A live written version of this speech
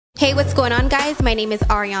Hey, what's going on, guys? My name is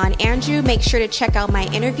Ariane Andrew. Make sure to check out my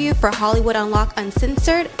interview for Hollywood Unlocked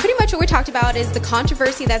Uncensored. Pretty much what we talked about is the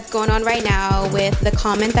controversy that's going on right now with the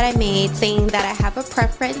comment that I made saying that I have a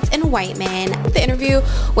preference in white men. The interview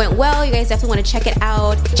went well. You guys definitely want to check it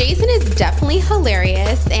out. Jason is definitely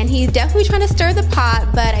hilarious, and he's definitely trying to stir the pot,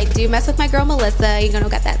 but I do mess with my girl, Melissa. You know,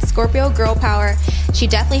 got that Scorpio girl power. She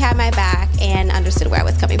definitely had my back and understood where I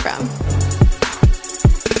was coming from.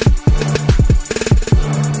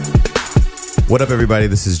 What up, everybody?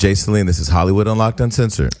 This is Jason Lee, and this is Hollywood Unlocked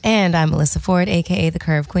Uncensored. And I'm Melissa Ford, a.k.a. the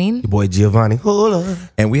Curve Queen. Your boy Giovanni. Hola.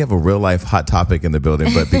 And we have a real-life hot topic in the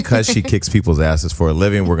building, but because she kicks people's asses for a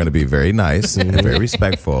living, we're going to be very nice and very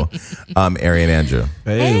respectful. Ariane Andrew.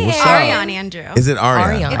 Hey, what's Ariane up? Andrew. Is it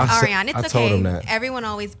Ariane? Ariane. It's Ariane. It's I okay. told him that. Everyone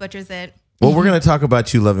always butchers it. Well, we're going to talk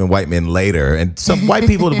about you loving white men later. And some white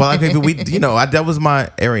people, black people, that was my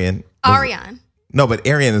Ariane. Ariane. No, but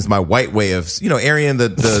Ariane is my white way of, Ariane,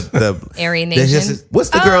 the Aryan Nation. what's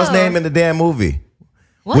the girl's name in the damn movie?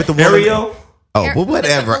 What? With the woman- Ariel? Oh, well,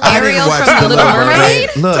 whatever. Ariel from The Little Mermaid?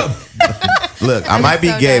 Look, I might be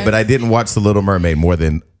so gay, good. but I didn't watch The Little Mermaid more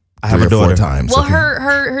than I have three a or four daughter. times. Well, Okay.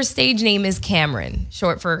 her stage name is Cameron,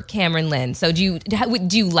 short for Cameron Lynn. So do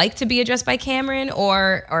you like to be addressed by Cameron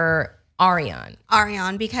or Ariane?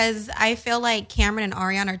 Ariane, because I feel like Cameron and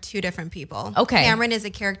Ariane are two different people. Okay. Cameron is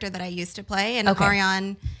a character that I used to play, and Okay.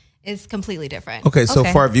 Ariane is completely different. Okay, so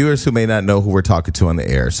Okay. for our viewers who may not know who we're talking to on the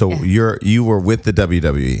air, so you were with the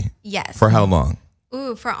WWE Yes. for how long?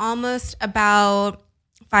 Ooh, for almost about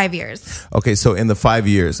 5 years. Okay, so in the 5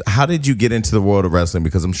 years, how did you get into the world of wrestling?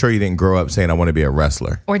 Because I'm sure you didn't grow up saying I want to be a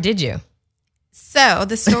wrestler. Or did you? So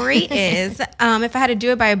the story is, if I had to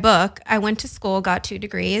do it by a book, I went to school, got 2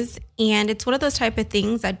 degrees, and it's one of those type of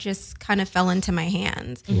things that just kind of fell into my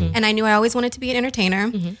hands. And I knew I always wanted to be an entertainer.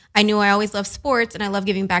 I knew I always loved sports, and I love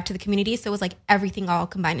giving back to the community. So it was like everything all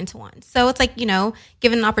combined into one. So it's like,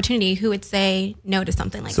 given an opportunity, who would say no to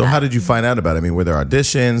something like So that? how did you find out about it? I mean, were there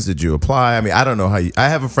auditions? Did you apply? I mean, I don't know how I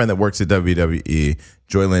have a friend that works at WWE,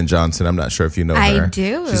 Joylyn Johnson. I'm not sure if you know I her.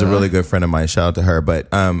 do. She's a really good friend of mine. Shout out to her. But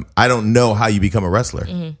I don't know how you become a wrestler.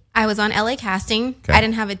 I was on LA casting. Okay. I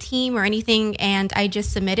didn't have a team or anything, and I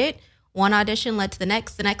just submitted. One audition led to the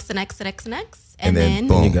next, and And then then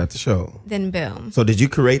boom. You got the show. then boom. So did you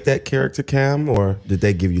create that character, Cam, or did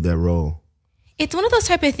they give you that role? It's one of those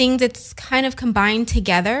type of things that's kind of combined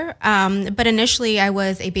together. But initially, I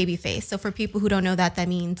was a baby face. So for people who don't know that, that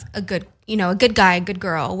means a good guy, a good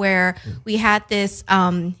girl. Where we had this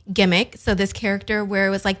gimmick, so this character where it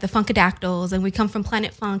was like the Funkadactyls, and we come from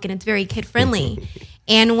Planet Funk, and it's very kid friendly.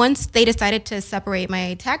 And once they decided to separate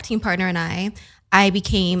my tag team partner and I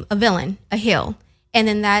became a villain, a heel. And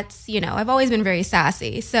then that's I've always been very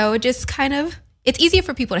sassy. So it just kind of. It's easier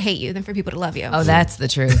for people to hate you than for people to love you. Oh, that's the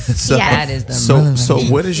truth. So- Yes. That is the So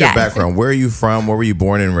what is your Yes. background? Where are you from? Where were you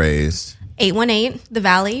born and raised? 818, the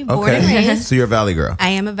Valley, born and Okay. raised. So you're a Valley girl. I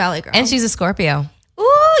am a Valley girl. And she's a Scorpio.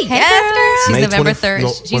 Ooh, yes, girl. She's May November 20 3rd.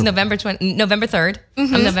 no, She's what- November 3rd.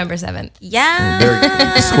 I'm November 7th. Yeah.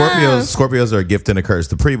 Scorpios are a gift and a curse.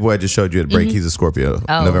 The pretty boy I just showed you at break, he's a Scorpio,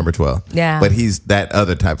 Oh. November 12th. Yeah. But he's that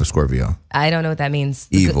other type of Scorpio. I don't know what that means.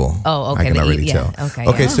 Evil. Oh, okay. I can already yeah. tell. Okay.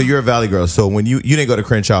 Okay, yeah. so you're a Valley girl. So when you didn't go to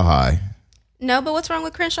Crenshaw High. No, but what's wrong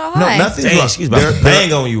with Crenshaw No, High? nothing's Dang, wrong. she's about to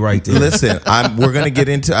bang on you right there. Listen, we're going to get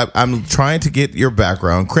into I'm trying to get your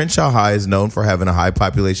background. Crenshaw High is known for having a high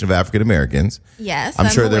population of African Americans. Yes. I'm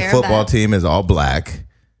sure their aware of football that. team is all black.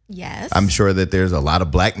 Yes. I'm sure that there's a lot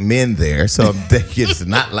of black men there. So it's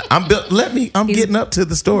not like I'm getting up to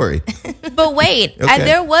the story. But wait, Okay.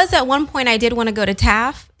 there was at one point I did want to go to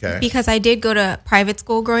Taft Okay. because I did go to private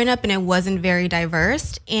school growing up and it wasn't very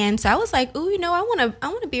diverse. And so I was like, ooh, I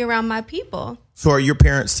want to be around my people. So are your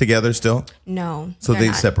parents together still? No. So they're they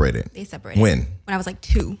not. separated. They separated. When? When I was like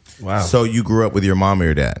 2. Wow. So you grew up with your mom or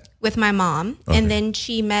your dad? With my mom. And then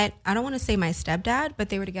she met, I don't want to say my stepdad, but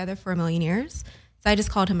they were together for a million years. So I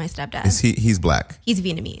just called him my stepdad. He's black. He's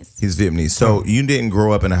Vietnamese. He's Vietnamese. So you didn't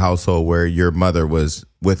grow up in a household where your mother was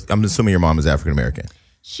with, I'm assuming your mom is African American.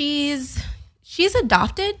 She's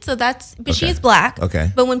adopted, so but she Okay. is black.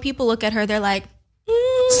 Okay. But when people look at her, they're like,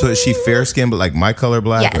 So is she fair skinned but like my color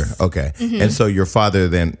black? Yes. Or, okay. And so your father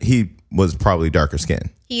then, he was probably darker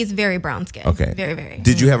skinned. he's very brown skinned. Okay. Very, very.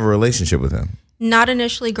 Did you have a relationship with him? Not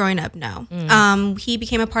initially growing up, no. He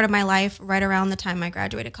became a part of my life right around the time I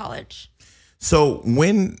graduated college. So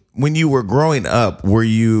when you were growing up,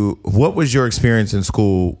 what was your experience in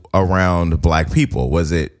school around black people?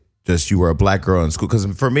 Was it just you were a black girl in school? Because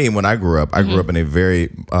for me, when I grew up in a very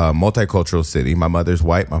multicultural city. My mother's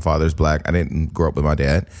white, my father's black. I didn't grow up with my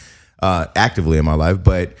dad actively in my life,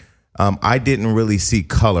 but I didn't really see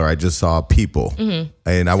color. I just saw people,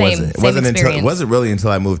 and I Same wasn't experience. it wasn't really until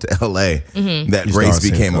I moved to LA that You race started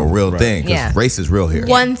seeing became a color, real right. thing. 'Cause Yeah. race is real here.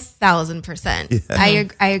 1000%.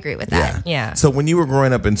 I agree with that. Yeah. So when you were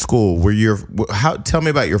growing up in school, tell me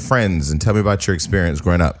about your friends and tell me about your experience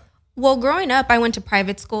growing up. Well, growing up, I went to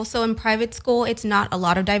private school. So in private school, it's not a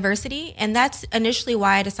lot of diversity. And that's initially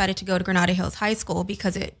why I decided to go to Granada Hills High School,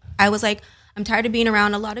 because I was like, I'm tired of being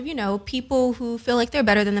around a lot of, people who feel like they're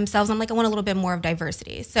better than themselves. I'm like, I want a little bit more of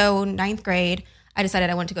diversity. So 9th grade, I decided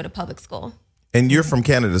I wanted to go to public school. And you're from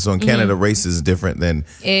Canada, so in Canada, race is different than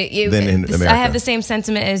in America. I have the same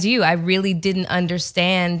sentiment as you. I really didn't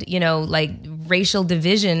understand, like racial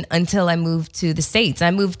division until I moved to the States.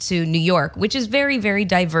 I moved to New York, which is very, very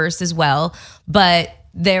diverse as well. But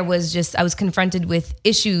I was confronted with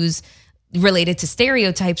issues related to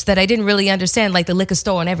stereotypes that I didn't really understand, like the liquor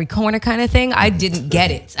store on every corner kind of thing. I didn't get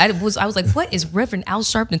it. I was like, what is Reverend Al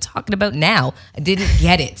Sharpton talking about now? I didn't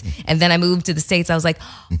get it. And then I moved to the States. I was like,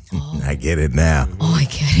 I get it now. oh, I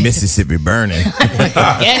get it. Mississippi burning.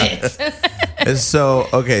 I get it. And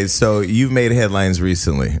so you've made headlines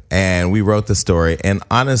recently, and we wrote the story. And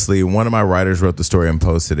honestly, one of my writers wrote the story and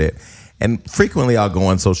posted it. And frequently I'll go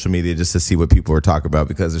on social media just to see what people are talking about,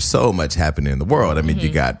 because there's so much happening in the world. I mean, you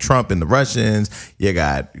got Trump and the Russians, you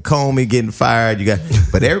got Comey getting fired,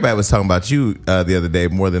 but everybody was talking about you the other day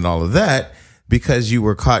more than all of that, because you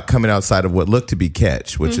were caught coming outside of what looked to be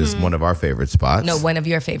Catch, which is one of our favorite spots. No, one of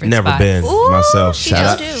your favorite Never spots. been Ooh, myself. she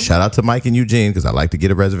Shout just do. Shout out to Mike and Eugene, because I like to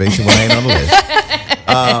get a reservation when I ain't on the list.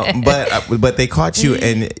 But they caught you,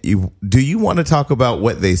 and do you want to talk about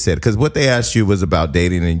what they said? Because what they asked you was about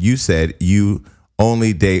dating, and you said you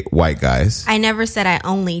only date white guys. I never said I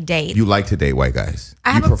only date. You like to date white guys. I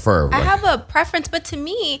You have prefer. I white- have a preference, but to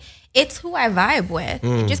me, it's who I vibe with.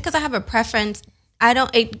 Just because I have a preference,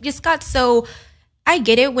 it just got so. I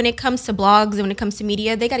get it when it comes to blogs and when it comes to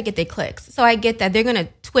media, they got to get their clicks. So I get that they're going to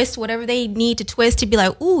twist whatever they need to twist to be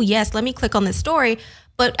like, ooh, yes, let me click on this story.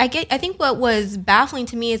 But I think what was baffling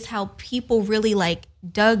to me is how people really like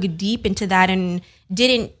dug deep into that and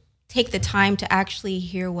didn't take the time to actually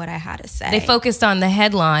hear what I had to say. They focused on the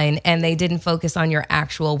headline and they didn't focus on your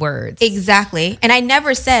actual words. Exactly. And I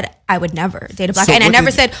never said I would never date a black So guy. And I what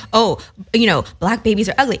never did said, black babies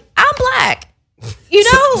are ugly. I'm black.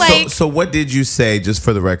 So what did you say, just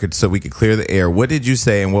for the record, so we could clear the air? What did you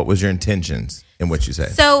say, and what was your intentions in what you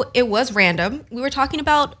said? So it was random. We were talking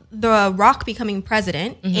about The Rock becoming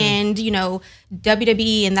president and,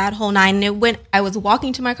 WWE and that whole nine. And I was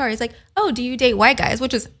walking to my car. He's like, oh, do you date white guys?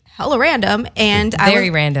 Which was hella random. And Very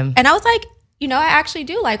random. And I was like, I actually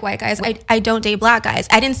do like white guys. I don't date black guys.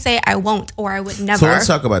 I didn't say I won't or I would never. So let's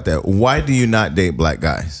talk about that. Why do you not date black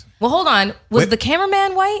guys? Well, hold on. Was Wait. the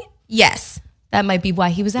cameraman white? Yes. That might be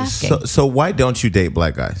why he was asking. So why don't you date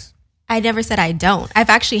black guys? I never said I don't. I've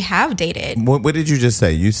actually have dated. What did you just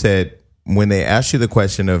say? You said when they asked you the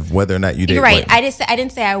question of whether or not you date You're right. white. I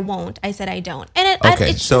didn't say I won't. I said I don't. And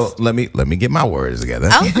Okay, it's so just, let me get my words together.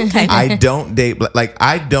 Oh, okay. I don't date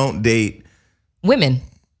I don't date Women.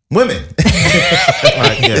 women.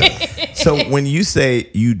 Right, yeah. So when you say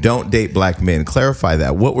you don't date black men, clarify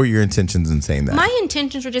that. What were your intentions in saying that? my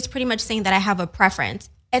intentions were just pretty much saying that I have a preference.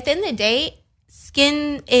 At the end of the day,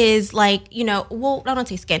 skin is like, well, I don't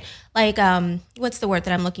say skin. Like, what's the word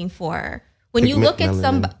that I'm looking for? When you Pigment, look at melanin.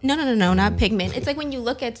 somebody, no, not pigment. It's like when you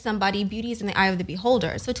look at somebody, beauty is in the eye of the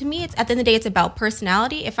beholder. So to me, it's at the end of the day, it's about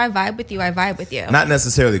personality. If I vibe with you, I vibe with you. Not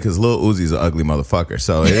necessarily, because Lil Uzi's an ugly motherfucker.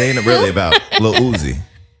 So it ain't really about Lil Uzi.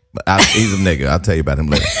 But he's a nigga. I'll tell you about him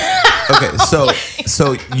later. Okay,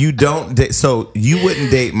 so you don't date. So you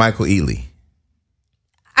wouldn't date Michael Ealy.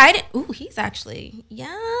 He's actually,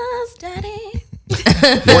 yes, daddy.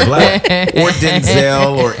 Or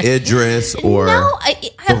Denzel or Idris or No,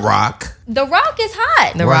 The Rock. The Rock is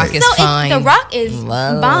hot. The Rock is fine. The Rock is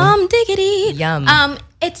bomb diggity. Yum.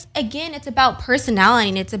 It's about personality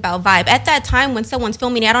and it's about vibe. At that time when someone's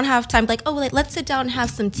filming, I don't have time let's sit down and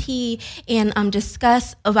have some tea and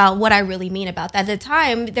discuss about what I really mean about that. At the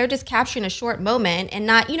time, they're just capturing a short moment and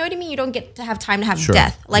not, you know what I mean? You don't get to have time to have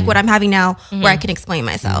depth like what I'm having now where I can explain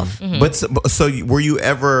myself. But so did you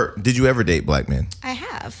ever date black men? I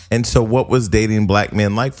have. And so what was dating black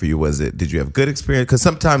men like for you? Did you have good experience? Because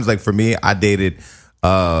sometimes, like for me, I dated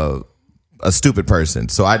a stupid person.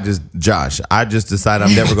 So I just decided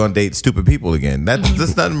I'm never going to date stupid people again.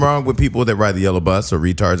 There's nothing wrong with people that ride the yellow bus or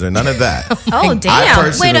retards or none of that. Oh, damn.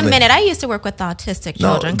 personally- Wait a minute. I used to work with autistic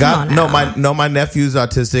children. Come on now. my nephew's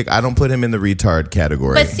autistic. I don't put him in the retard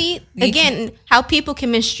category. But see, again, how people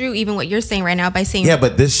can misconstrue even what you're saying right now by saying yeah,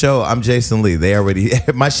 but this show, I'm Jason Lee. They already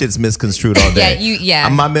my shit's misconstrued all day.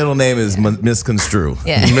 My middle name is Misconstrue.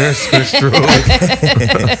 Yeah. Misconstrued. okay,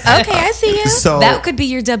 I see you. So That could be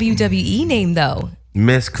your WWE name, though.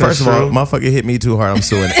 Misconstrued. first of all, motherfucker hit me too hard. I'm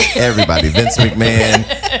suing everybody. Vince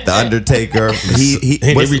McMahon, The Undertaker. He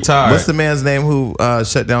retired. What's the man's name who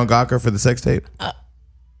shut down Gawker for the sex tape?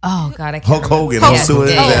 Oh God, I can't. Hulk remember. Hogan. I'm Yeah. suing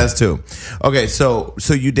his Yeah. ass too. Okay, so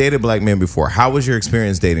you dated black men before. How was your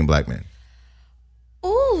experience dating black men?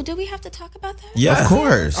 Ooh, do we have to talk about that? Yeah, Of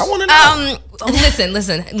course. I want to know.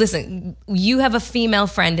 Listen. You have a female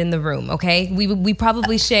friend in the room, okay? We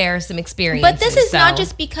probably share some experience. But this is not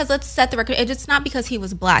just because, let's set the record, it's not because he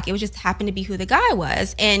was black. It was just happened to be who the guy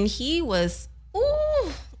was. And he was,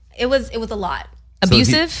 it was a lot.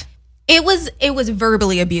 abusive. It was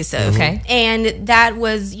verbally abusive. Okay. And that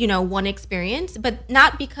was, one experience, but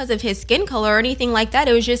not because of his skin color or anything like that.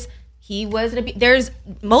 It was just, he was there's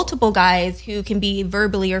multiple guys who can be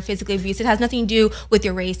verbally or physically abusive. It has nothing to do with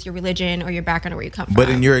your race, your religion, or your background or where you come from. But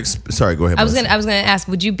in your sorry, go ahead. I was Melissa. gonna ask,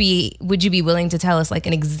 would you be willing to tell us like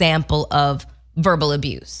an example of verbal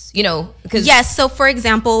abuse? Because Yes. So, for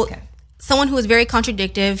example, someone who was very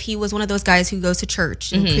contradictive, he was one of those guys who goes to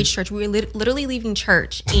church and preach church. We were literally leaving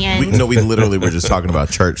church. And we literally were just talking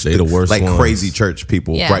about church. They the worst like ones. crazy church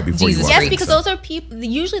people Yeah, right before Jesus you walk. yes, freaks. because those are people,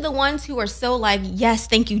 usually the ones who are so like, yes,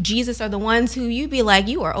 thank you, Jesus, are the ones who you be like,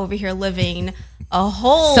 you are over here living a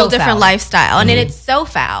whole So different foul. lifestyle. And then it's so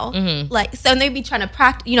foul. Like, so and they'd be trying to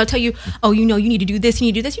practice, tell you, oh, you need to do this, you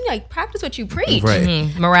need to do this. You like, practice what you preach.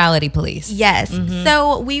 Right. morality police. Yes.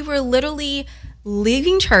 So we were literally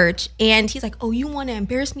leaving church and he's like, oh, you want to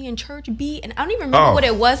embarrass me in church, B? And I don't even remember what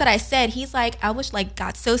it was that I said. He's like, I was like,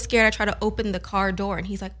 got so scared I tried to open the car door and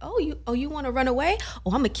he's like, oh, you want to run away? Oh,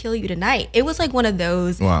 I'm gonna kill you tonight. It was like one of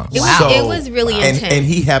those. Wow. It was really intense. And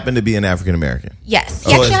he happened to be an African American. Yes.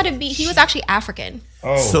 He actually had to be, he was actually African.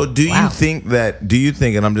 So do you think,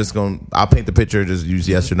 and I'm just I'll paint the picture, just use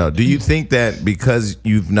yes or no. Do you think that because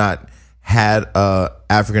you've not had a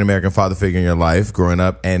African American father figure in your life growing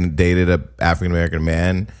up and dated a African American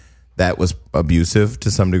man that was abusive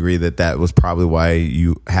to some degree, that was probably why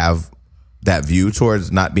you have that view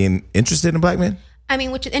towards not being interested in black men? I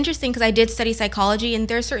mean, which is interesting because I did study psychology and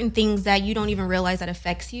there are certain things that you don't even realize that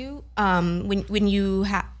affects you when you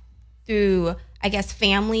have through, I guess,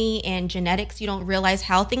 family and genetics. You don't realize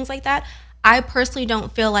how things like that. I personally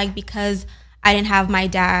don't feel like because I didn't have my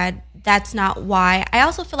dad, that's not why. I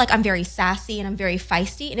also feel like I'm very sassy and I'm very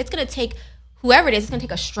feisty, and it's going to take whoever it is, it's going to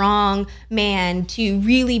take a strong man to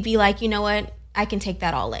really be like, you know what, I can take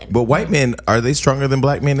that all in. But white men, are they stronger than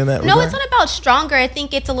black men in that No, regard? it's not about stronger. I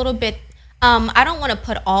think it's a little bit, I don't want to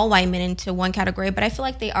put all white men into one category, but I feel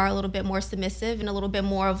like they are a little bit more submissive and a little bit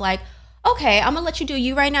more of like, okay, I'm gonna let you do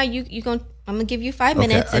you right now. I'm gonna give you 5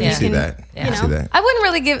 minutes. I and can you see can, that. I can see that.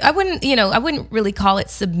 I wouldn't really call it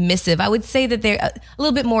submissive. I would say that they're a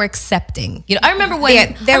little bit more accepting. I remember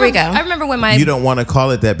when we go. I remember when my You don't want to call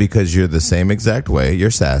it that because you're the same exact way. You're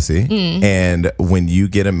sassy, and when you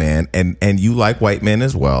get a man, and you like white men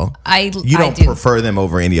as well. You don't do. prefer them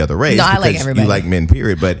over any other race. No, I like because everybody. You like men,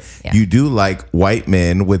 period. But you do like white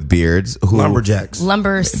men with beards who Lumberjacks.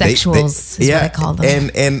 lumber sexuals is what I call them.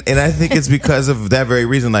 And I think it's because of that very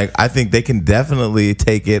reason. Like, I think they can definitely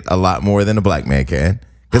take it a lot more than a black man can.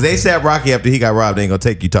 Because they said Rocky after he got robbed, they ain't gonna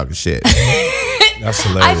take you talking shit. That's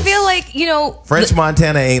hilarious. I feel like, French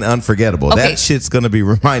Montana ain't unforgettable. Okay. That shit's gonna be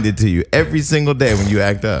reminded to you every single day when you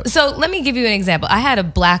act up. So let me give you an example. I had a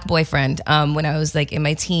black boyfriend when I was like in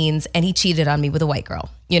my teens, and he cheated on me with a white girl,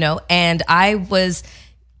 and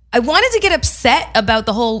I wanted to get upset about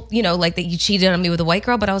the whole, like that you cheated on me with a white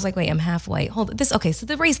girl, but I was like, wait, I'm half white. Hold on. So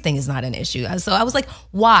the race thing is not an issue. So I was like,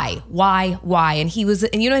 why? And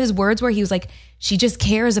and his words were, he was like, she just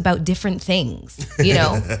cares about different things,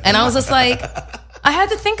 And I was just like, I had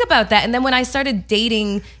to think about that. And then when I started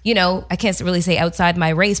dating, I can't really say outside my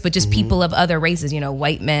race, but just people of other races,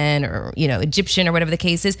 white men or, Egyptian or whatever the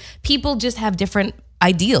case is, people just have different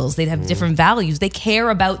ideals. They'd have different values. They care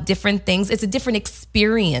about different things. It's a different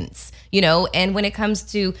experience, and when it comes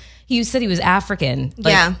to, you said he was African.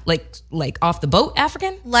 Like off the boat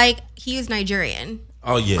African? like he was Nigerian.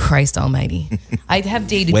 Oh yeah. Christ Almighty, I have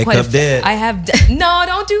dated Wake quite up dead. I have no,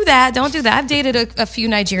 don't do that. Don't do that. I've dated a few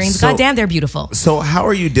Nigerians. So- God damn, they're beautiful. So how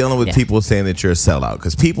are you dealing with Yeah. people saying that you're a sellout?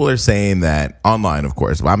 Because people are saying that online, of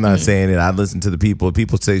course. I'm not saying it. I listen to the people.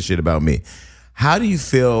 People say shit about me. How do you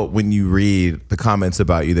feel when you read the comments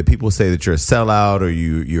about you that people say that you're a sellout, or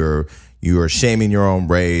you're shaming your own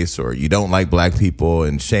race, or you don't like black people,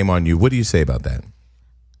 and shame on you? What do you say about that?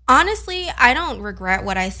 Honestly, I don't regret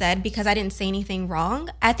what I said because I didn't say anything wrong.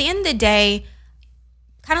 At the end of the day,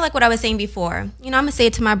 kind of like what I was saying before, I'm going to say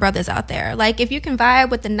it to my brothers out there. Like, if you can vibe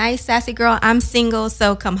with a nice, sassy girl, I'm single,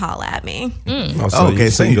 so come holla at me. Oh, so Okay,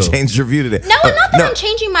 so you single. changed your view today. No, not that I'm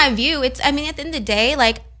changing my view. At the end of the day,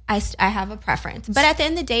 like, I have a preference. But at the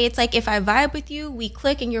end of the day, it's like if I vibe with you, we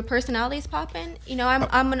click and your personality's popping,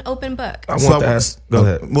 I'm an open book. I want to ask. Go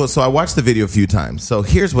ahead. Well, so I watched the video a few times. So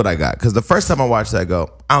here's what I got. Because the first time I watched it, I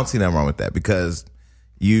go, I don't see nothing wrong with that. Because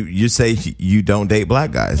you say you don't date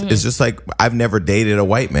black guys. It's just like I've never dated a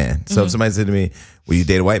white man. So if somebody said to me, will you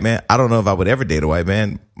date a white man? I don't know if I would ever date a white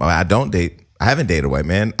man. I haven't dated a white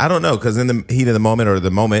man. I don't know. Because in the heat of the moment or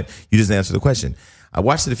the moment, you just answer the question. I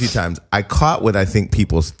watched it a few times. I caught what I think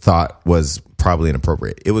people thought was probably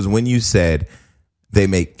inappropriate. It was when you said they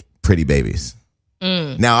make pretty babies.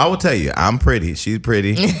 Now, I will tell you, I'm pretty. She's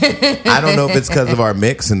pretty. I don't know if it's because of our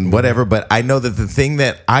mix and whatever, but I know that the thing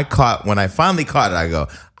that I caught, when I finally caught it, I go,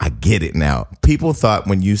 I get it now. People thought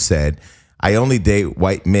when you said, I only date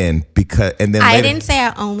white men because, and then I later, didn't say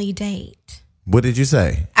I only date. What did you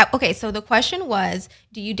say? Okay, so the question was,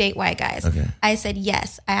 do you date white guys? Okay. I said,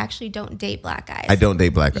 yes. I actually don't date black guys. I don't date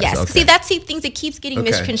black guys. Yes. Okay. See, that's the things that keeps getting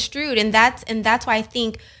Okay. misconstrued. And that's why I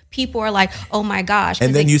think people are like, oh my gosh. 'Cause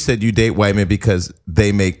And then you said you date white men because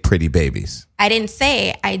they make pretty babies. I didn't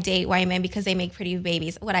say I date white men because they make pretty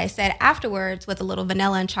babies. What I said afterwards was a little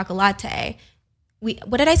vanilla and chocolate.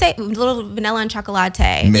 What did I say? A little vanilla and chocolate.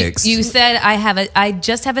 Mixed. You said I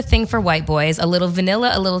just have a thing for white boys. A little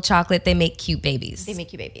vanilla, a little chocolate. They make cute babies. They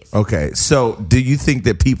make you babies. Okay. So do you think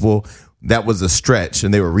that people, that was a stretch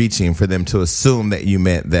and they were reaching for them to assume that you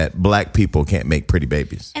meant that black people can't make pretty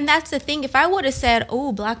babies? And that's the thing. If I would have said,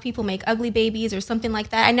 oh, black people make ugly babies or something like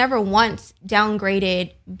that, I never once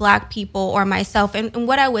downgraded black people or myself. And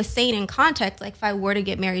what I was saying in context, like if I were to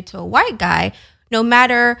get married to a white guy, no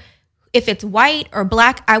matter if it's white or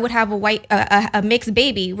black, I would have a mixed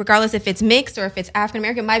baby, regardless if it's mixed or if it's African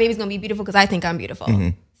American. My baby's gonna be beautiful because I think I'm beautiful.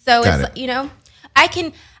 So Got it's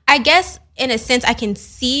it. I guess in a sense I can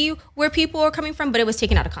see where people are coming from, but it was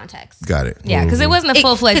taken out of context. Got it. Yeah, because it wasn't a It-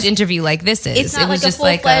 full-fledged 'cause interview like this is. It's not it was like a just full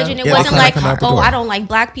like fledged, and it Yeah, wasn't okay. like, Come out the oh, door. I don't like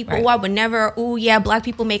black people. Right. Oh, I would never. Oh, yeah, black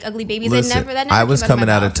people make ugly babies. Listen, that never I was came coming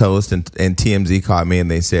my out of mouth. Toast and TMZ caught me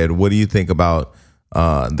and they said, what do you think about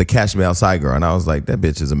the Cash Me Outside girl? And I was like, that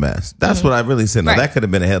bitch is a mess. That's what I really said. Now, Right. that could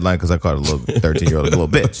have been a headline because I called a little 13-year-old a little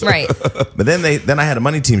bitch. Right. But then I had a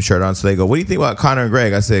Money Team shirt on. So they go, what do you think about Conor and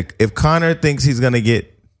Greg? I said, if Conor thinks he's going to get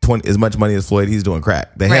as much money as Floyd, he's doing crack.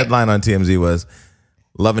 The Right. headline on TMZ was,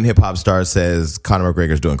 Love and Hip Hop Star says Conor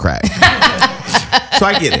McGregor's doing crack. So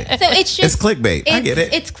I get it. So it's just It's clickbait. I get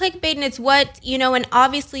it. It's clickbait, and it's what and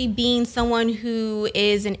obviously being someone who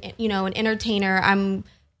is an entertainer,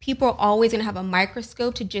 people are always gonna have a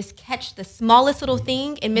microscope to just catch the smallest little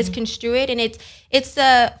thing and misconstrue it. And it's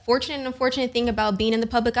a fortunate and unfortunate thing about being in the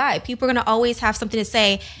public eye. People are gonna always have something to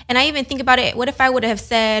say. And I even think about it. What if I would have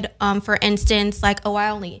said, for instance, like, oh,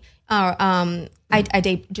 I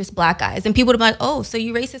date just black guys, and people would be like, "Oh, so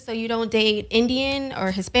you racist? So you don't date Indian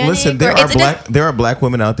or Hispanic?" Listen, there are black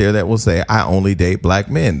women out there that will say, I only date black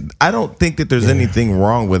men. I don't think that there's anything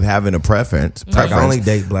wrong with having a preference. Like, I only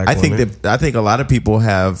date black I think women. I think a lot of people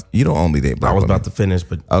have. You don't only date black I was women. about to finish,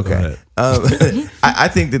 but go Okay. ahead. I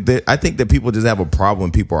think that people just have a problem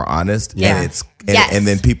when people are honest. Yeah. And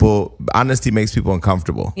then honesty makes people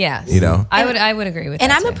uncomfortable. Yeah. You know? I would agree with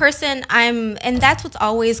And that. I'm a too. person, and that's what's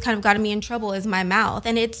always kind of gotten me in trouble is my mouth.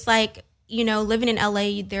 And it's like, living in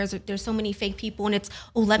LA, there's so many fake people, and it's,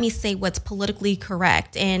 oh, let me say what's politically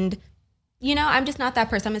correct. And, I'm just not that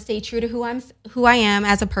person. I'm gonna stay true to who I am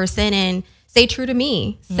as a person and stay true to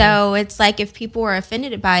me. So it's like, if people are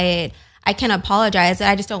offended by it, I can apologize.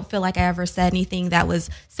 I just don't feel like I ever said anything that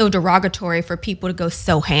was so derogatory for people to go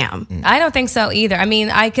so ham. I I don't think so either. I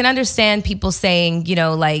mean, I can understand people saying,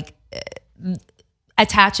 I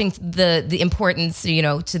attaching the importance, you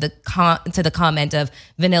know, to the comment of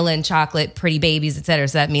vanilla and chocolate, pretty babies, et cetera.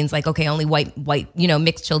 So that means like, okay, only white, you know,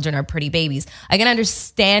 mixed children are pretty babies. I can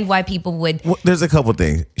understand why people would. Well, there's a couple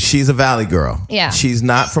things. She's a Valley girl. Yeah. She's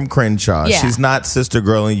not from Crenshaw. Yeah. She's not sister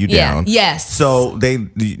girling you Yeah. down. Yes. So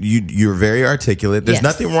you're very articulate. There's Yes.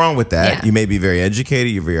 nothing wrong with that. Yeah. You may be very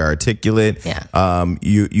educated. You're very articulate. Yeah.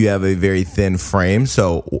 You have a very thin frame.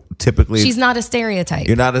 So typically, She's not a stereotype.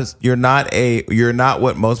 you're not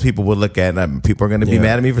what most people would look at. And people are going to be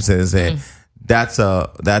mad at me for saying this. That's a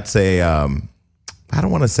I don't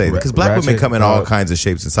want to say because black women come in all kinds of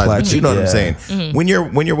shapes and sizes, but you know what I'm saying. When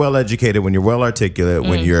you're well educated, when you're well articulate,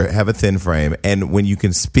 when you have a thin frame, and when you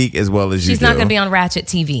can speak as well as you do. She's not going to be on Ratchet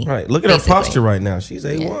TV. Right. Look at her posture right now. She's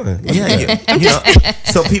A1. Yeah, you know,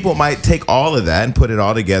 so people might take all of that and put it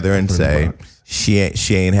all together and say she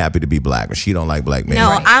ain't happy to be black or she don't like black men. No,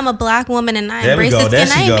 I'm a black woman and I There we embrace go. the There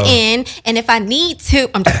skin she I'm go. in. And if I need to,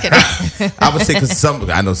 I'm just kidding. I would say because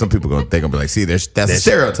I know some people going to be like, see, that's a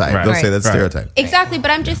stereotype. Right. They'll say that's a Right. stereotype. Exactly,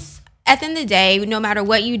 but I'm just at the end of the day, no matter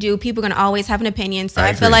what you do, people are going to always have an opinion. So I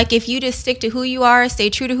I feel agree. like if you just stick to who you are, stay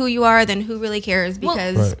true to who you are, then who really cares?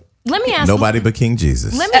 Because Let me ask Nobody but King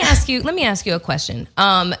Jesus. Let me ask you a question.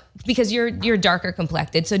 Because you're darker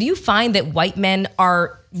complected. So do you find that white men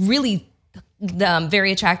are really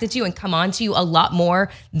very attracted to you and come on to you a lot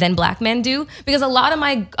more than black men do? Because a lot of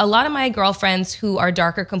my girlfriends who are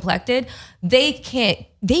darker complected, they can't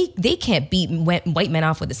beat white men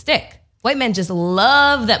off with a stick. White men just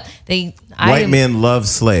love them. White men love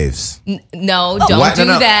slaves. No, don't What? do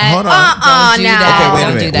No, no. that. Hold on. Don't do now. that. Okay, wait a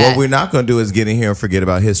Don't minute. do that. What we're not going to do is get in here and forget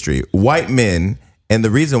about history. White men, and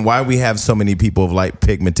the reason why we have so many people of light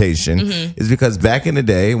pigmentation is because back in the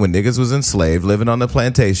day when niggas was enslaved, living on the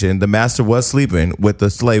plantation, the master was sleeping with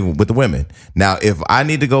the women. Now, if I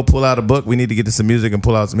need to go pull out a book, we need to get to some music and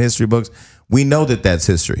pull out some history books. We know that that's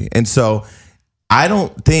history. And so I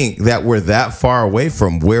don't think that we're that far away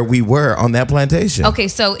from where we were on that plantation. Okay,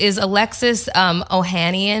 so is Alexis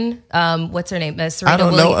Ohanian? What's her name? Serena I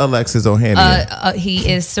don't know Alexis Ohanian.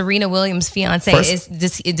 He is Serena Williams' fiance.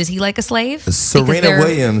 Does he like a slave? Serena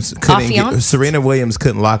Williams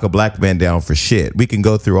couldn't lock a black man down for shit. We can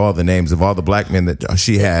go through all the names of all the black men that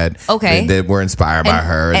she had that were inspired by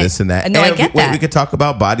her, this and that. No, I get that. We could talk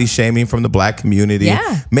about body shaming from the black community.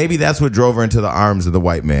 Yeah. Maybe that's what drove her into the arms of the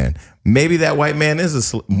white man. Maybe that white man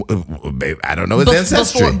is I don't know his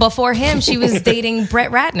ancestry. Before him, she was dating Brett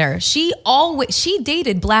Ratner. She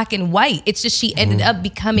dated black and white. It's just she ended up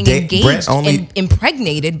becoming engaged and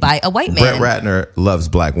impregnated by a white man. Brett Ratner loves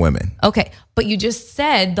black women. Okay, but you just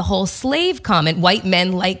said the whole slave comment. White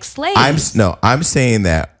men like slaves. I'm saying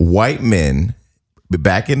that white men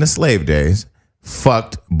back in the slave days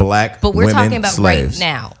fucked black But we're women talking about slaves. right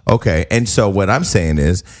now. Okay, and so what I'm saying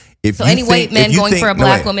is, Any white man going for a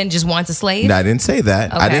black woman just wants a slave? No, I didn't say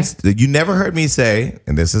that. Okay. You never heard me say,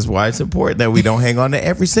 and this is why it's important that we don't hang on to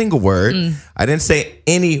every single word. I didn't say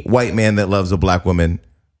any white man that loves a black woman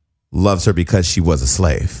loves her because she was a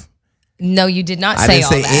slave. No, you did not say I didn't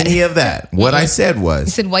all say that. any of that. What I said You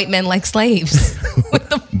was, said white men like slaves.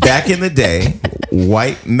 back in the day,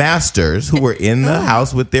 white masters who were in the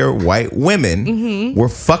house with their white women were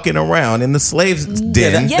fucking around in the slaves'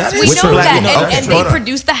 den. Yes, with we know black that. women. And Okay, they hold on.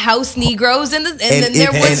 produced the house Negroes, and then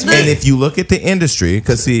there was and if you look at the industry,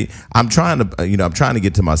 because see, I'm trying to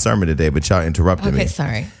get to my sermon today, but y'all interrupted me. Okay,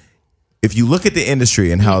 sorry. If you look at the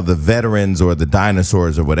industry and how the veterans or the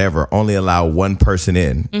dinosaurs or whatever only allow one person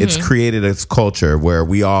in, it's created a culture where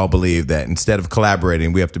we all believe that instead of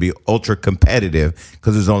collaborating, we have to be ultra competitive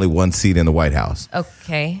because there's only one seat in the White House.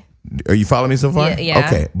 Okay. Are you following me so far? Yeah.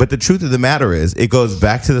 Okay. But the truth of the matter is, it goes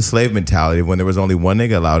back to the slave mentality when there was only one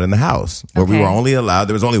nigga allowed in the house, where we Okay. were only allowed,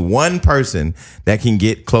 there was only one person that can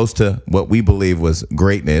get close to what we believe was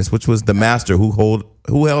greatness, which was the master who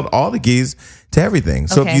held all the keys to everything.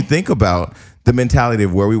 So if Okay. you think about the mentality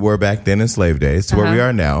of where we were back then in slave days to where we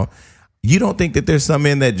are now, you don't think that there's some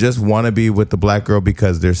men that just want to be with the black girl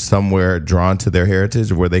because they're somewhere drawn to their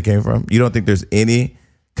heritage or where they came from? You don't think there's any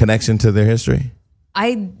connection to their history?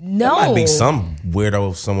 I know. There might be some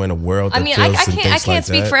weirdo somewhere in the world. That I mean, feels I some can't things like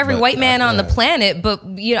speak that, for every but, white man on the yeah. planet, but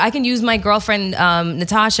I can use my girlfriend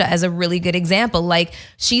Natasha as a really good example. Like,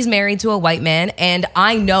 she's married to a white man, and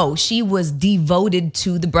I know she was devoted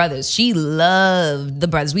to the brothers. She loved the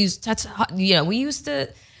brothers. We used to.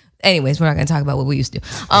 Anyways, we're not going to talk about what we used to.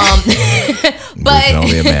 We can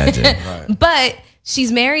only imagine. But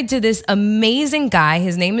she's married to this amazing guy.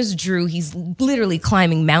 His name is Drew. He's literally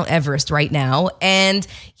climbing Mount Everest right now. And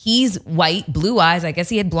he's white, blue eyes. I guess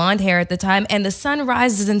he had blonde hair at the time. And the sun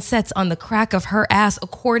rises and sets on the crack of her ass,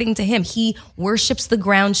 according to him. He worships the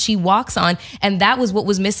ground she walks on. And that was what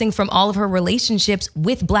was missing from all of her relationships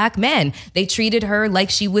with black men. They treated her like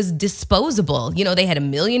she was disposable. You know, they had a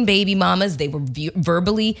million baby mamas. They were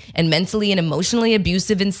verbally and mentally and emotionally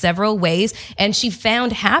abusive in several ways. And she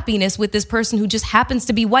found happiness with this person who just happens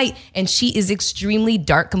to be white. And she is extremely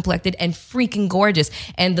dark complected and freaking gorgeous.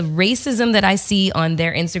 And the racism that I see on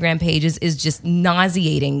their Instagram pages is just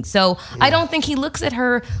nauseating. So I don't think he looks at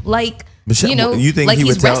her like, Michelle, you know, you think like he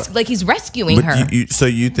would like he's rescuing her. So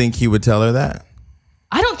you think he would tell her that?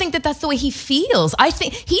 I don't think that that's the way he feels. I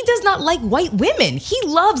think he does not like white women. He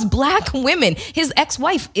loves black women. His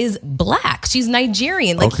ex-wife is black. She's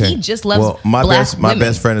Nigerian. Like he just loves my black best, my women.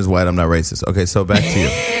 best friend is white. I'm not racist. Okay, so back to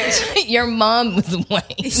you. Your mom was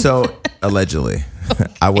white. So allegedly,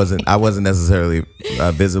 I wasn't necessarily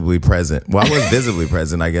visibly present. Well, I was visibly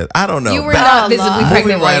present, I guess. I don't know. You were not visibly pregnant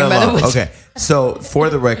Moving while your mother along. was. Okay, so for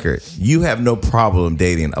the record, you have no problem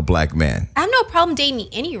dating a black man. I have no problem dating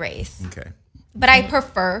any race, Okay. but I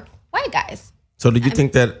prefer white guys. So did you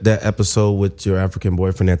think that episode with your African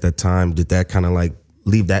boyfriend at that time, did that kind of like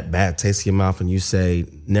leave that bad taste in your mouth and you say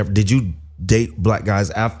never? Did you date black guys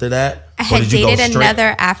after that? I Or had did you go dated straight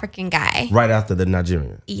another African guy. right after the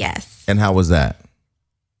Nigerian. Yes. And how was that?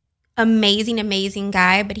 Amazing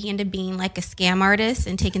guy, but he ended up being like a scam artist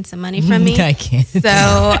and taking some money from me. I can't.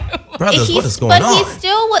 So, Brothers, what is going but Oh. on? he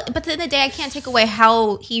still. But at the end of the day, I can't take away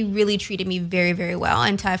how he really treated me very, very well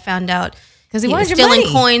until I found out 'Cause he was wanted your stealing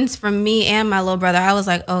money. coins from me and my little brother. I was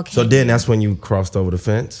like, okay. So then that's when you crossed over the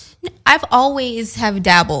fence, I've always have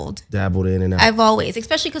dabbled. dabbled in and out. I've always,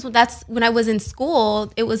 especially because that's when I was in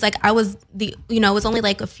school. It was like I was it was only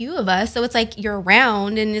like a few of us, so it's like you're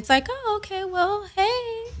around, and it's like, oh, okay, well, hey.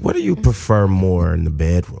 What do you prefer more in the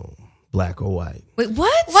bedroom, black or white? Wait,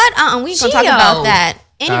 what? What? We gonna talk Gio. about that.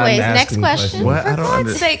 Anyways, I'm next asking question. What? I don't God's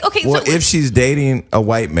understand. sake. Okay, Well, so if she's dating a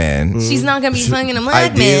white man, she's not gonna be fucking a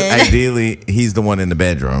black man. ideally, he's the one in the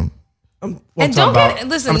bedroom. And don't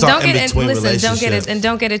get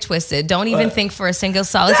it twisted. Don't even think for a single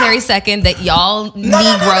solitary second that y'all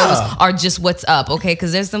Negroes are just what's up, okay?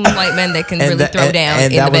 Because there's some white men that can really throw down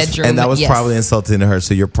in the bedroom. And that was Yes. probably insulting to her.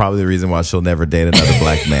 So you're probably the reason why she'll never date another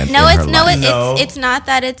black man. No, in it's her no, life. it's not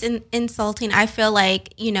that it's insulting. I feel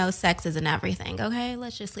like sex isn't everything. Okay,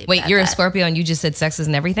 let's just leave. Wait, it at you're a that. Scorpio and you just said sex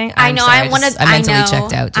isn't everything? I know. sorry, I'm one of. I mentally know,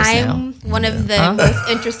 checked out just now. I'm one of the most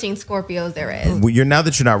interesting Scorpios there is. Well, now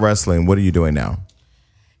that you're not wrestling, what are you doing now?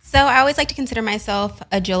 So I always like to consider myself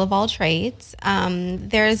a Jill of all trades.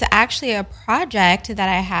 There's actually a project that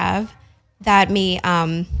I have that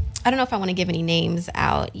I don't know if I want to give any names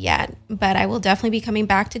out yet, but I will definitely be coming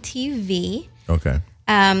back to TV. Okay.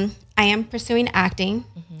 I am pursuing acting.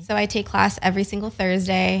 So I take class every single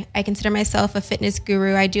Thursday. I consider myself a fitness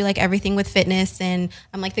guru. I do like everything with fitness, and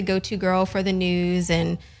I'm like the go-to girl for the news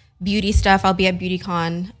and beauty stuff. I'll be at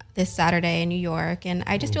BeautyCon this Saturday in New York, and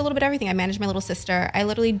I just do a little bit of everything. I manage my little sister. I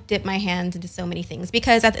literally dip my hands into so many things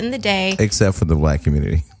because at the end of the day, Except for the black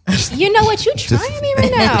community. you know what? You trying me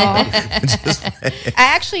right now. I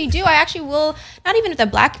actually do. I actually will, not even with the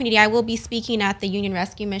black community, I will be speaking at the Union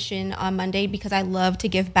Rescue Mission on Monday because I love to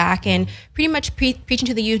give back and pretty much preaching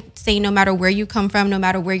to the youth, saying no matter where you come from, no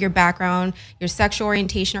matter where your background, your sexual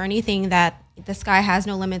orientation or anything, that the sky has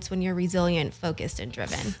no limits when you're resilient, focused, and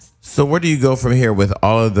driven. So where do you go from here with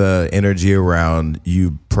all of the energy around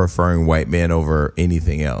you preferring white men over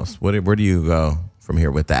anything else? Where do you go from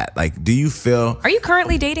here with that? Like, do you feel? Are you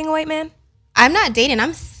currently dating a white man? I'm not dating.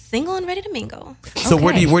 I'm single and ready to mingle. So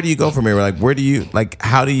where do you go from here? Like,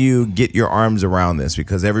 how do you get your arms around this?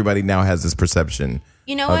 Because everybody now has this perception.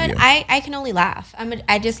 You know of what? you. I can only laugh.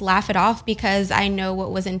 I just laugh it off because I know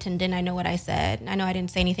what was intended. I know what I said. I know I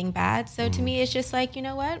didn't say anything bad. So to me, it's just like, you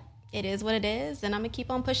know what? It is what it is. And I'm going to keep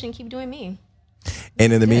on pushing and keep doing me.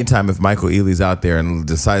 And in the meantime, if Michael Ealy's out there and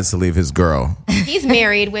decides to leave his girl, He's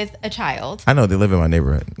married with a child. I know they live in my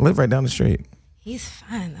neighborhood. Live right down the street. He's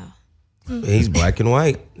fine, though. He's black and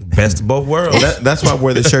white, best of both worlds. That's why I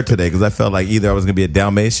wore the shirt today, because I felt like either I was going to be a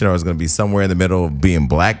Dalmatian or I was going to be somewhere in the middle of being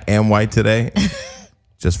black and white today.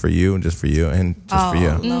 Just for you and just for you and just for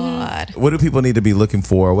you. Lord. What do people need to be looking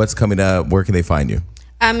for? What's coming up? Where can they find you?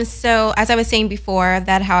 So as I was saying before,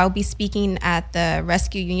 that how I'll be speaking at the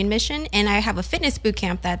Rescue Union Mission, and I have a fitness boot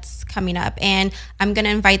camp that's coming up, and I'm going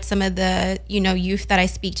to invite some of the youth that I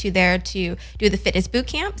speak to there to do the fitness boot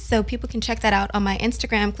camp. So people can check that out on my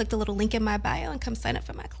Instagram. Click the little link in my bio and come sign up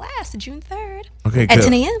for my class June 3rd Okay, at good.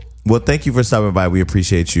 10 a.m. Well, thank you for stopping by. We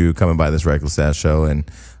appreciate you coming by this Reckless Ass show, and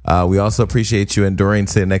we also appreciate you enduring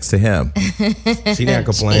sitting next to him. She not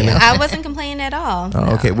complaining. I wasn't complaining at all.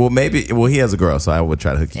 Oh, okay. Well, well, he has a girl, so I would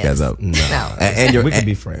try to hook you guys up. No. And you're, We could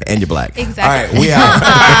be friends. And you're black. Exactly. All right, we out.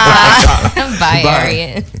 Bye,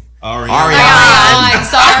 Arian. Ariana.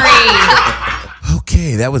 Sorry.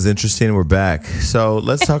 Okay, that was interesting. We're back. So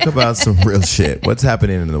let's talk about some real shit. What's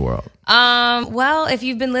happening in the world? Well, if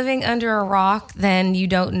you've been living under a rock, then you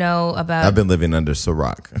don't know about. I've been living under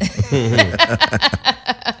Ciroc.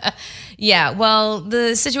 Yeah, well,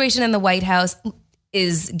 the situation in the White House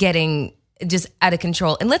is getting just out of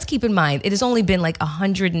control. And let's keep in mind, it has only been like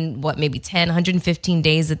 115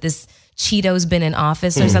 days that this Cheeto's been in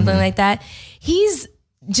office or something like that. He's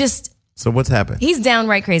just... So what's happened? He's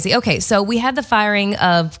downright crazy. Okay, so we had the firing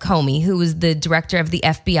of Comey, who was the director of the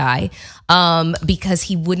FBI, because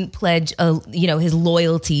he wouldn't pledge, his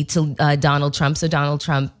loyalty to Donald Trump. So Donald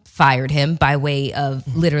Trump fired him by way of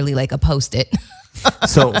literally like a Post-it.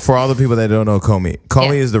 So for all the people that don't know Comey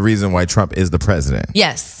is the reason why Trump is the president.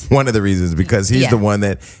 Yes. One of the reasons, because he's the one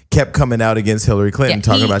that kept coming out against Hillary Clinton,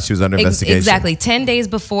 talking about she was under investigation. Exactly. 10 days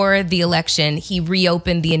before the election, he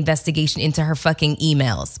reopened the investigation into her fucking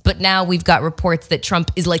emails. But now we've got reports that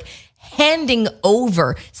Trump is like handing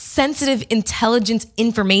over sensitive intelligence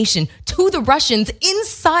information to the Russians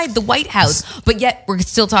inside the White House. But yet we're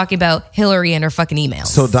still talking about Hillary and her fucking emails.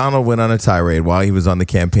 So Donald went on a tirade while he was on the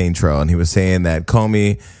campaign trail, and he was saying that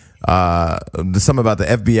Comey, something about the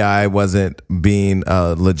FBI wasn't being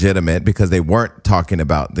legitimate because they weren't talking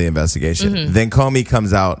about the investigation. Mm-hmm. Then Comey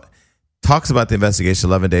comes out, talks about the investigation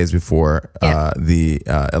 11 days before the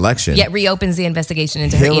election. Yet reopens the investigation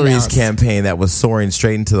into Hillary's her emails. campaign that was soaring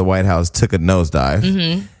straight into the White House took a nosedive.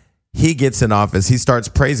 Mm-hmm. He gets in office. He starts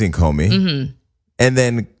praising Comey. Mm-hmm. And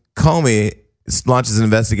then Comey launches an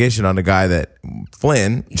investigation on the guy that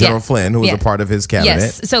General Flynn, who was a part of his cabinet.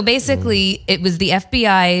 Yes. So basically, it was the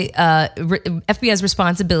FBI's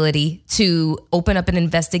responsibility to open up an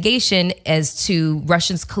investigation as to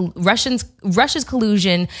Russia's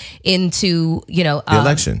collusion into The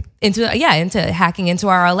election. into hacking into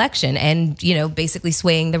our election and basically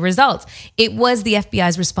swaying the results. It was the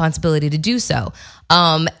FBI's responsibility to do so,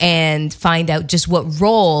 and find out just what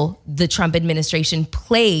role the Trump administration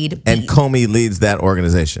played. And Comey leads that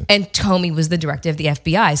organization. And Comey was the director of the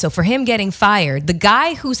FBI. So for him getting fired, the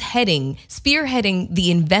guy who's spearheading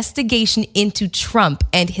the investigation into Trump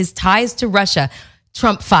and his ties to Russia,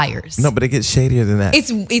 Trump fires. No, but it gets shadier than that.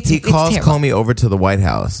 He calls terrible. Comey over to the White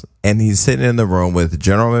House, and he's sitting in the room with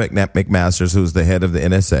General McMaster, who's the head of the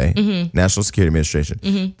NSA, National Security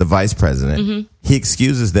Administration, the vice president. He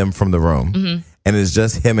excuses them from the room, and it's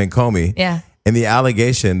just him and Comey. Yeah. And the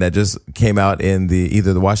allegation that just came out in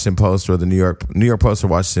either the Washington Post or the New York Post or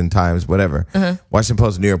Washington Times, whatever, Washington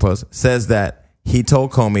Post, New York Post, says that he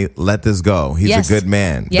told Comey, let this go. He's a good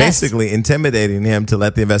man. Yes. Basically intimidating him to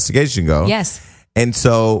let the investigation go. Yes. And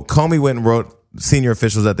so Comey went and wrote senior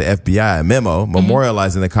officials at the FBI a memo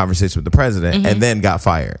memorializing the conversation with the president, and then got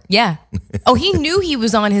fired. Yeah. Oh, he knew he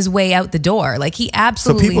was on his way out the door. Like he So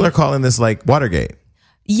absolutely. people are calling this like Watergate,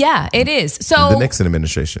 Yeah, it is. So the Nixon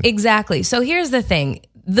administration. Exactly. So here's the thing.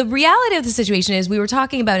 The reality of the situation is we were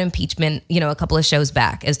talking about impeachment, a couple of shows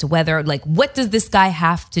back as to whether, like, what does this guy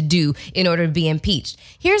have to do in order to be impeached?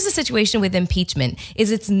 Here's the situation with impeachment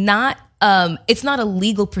is it's not a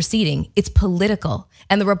legal proceeding. It's political.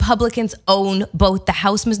 And the Republicans own both the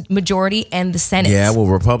House majority and the Senate. Yeah, well,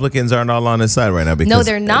 Republicans aren't all on his side right now. Because No,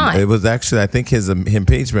 they're not. It was actually, I think his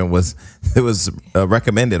impeachment was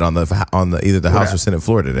recommended on the either the House or Senate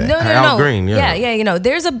floor today. No. Al Green, yeah.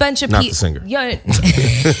 There's a bunch of Not the singer. Yeah,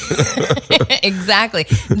 exactly.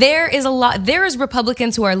 There is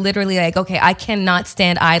Republicans who are literally like, okay, I cannot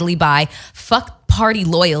stand idly by. Fuck party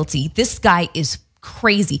loyalty. This guy is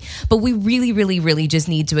crazy. But we really, really, really just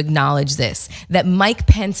need to acknowledge this, that Mike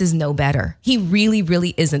Pence is no better. He really,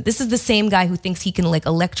 really isn't. This is the same guy who thinks he can like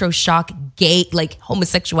electroshock gay, like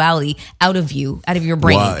homosexuality out of your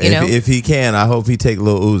brain. Well, if he can, I hope he take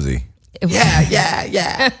Lil Uzi.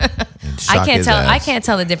 Yeah. I can't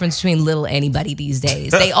tell the difference between little anybody these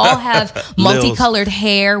days. They all have multicolored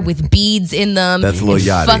hair with beads in them. That's Lil and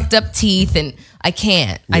Yachty. fucked up teeth, and I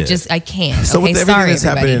can't. I can't. So okay, with sorry,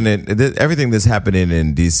 everything that's happening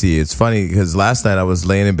in DC, it's funny because last night I was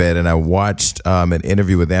laying in bed and I watched an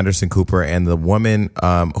interview with Anderson Cooper and the woman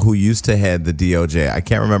who used to head the DOJ. I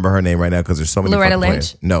can't remember her name right now because there's so many. Loretta fucking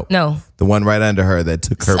Lynch? players. No. The one right under her that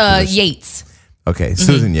took her position. Yates. Okay,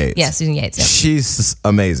 Susan Yates. Yeah, Susan Yates. Yeah. She's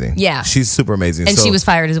amazing. Yeah. She's super amazing. And she was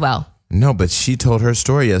fired as well. No, but she told her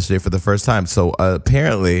story yesterday for the first time. So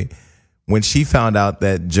apparently, when she found out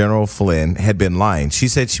that General Flynn had been lying. She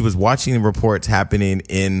said she was watching reports happening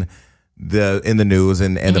in the news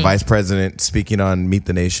and the vice president speaking on Meet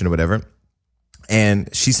the Nation or whatever. And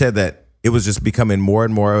she said that it was just becoming more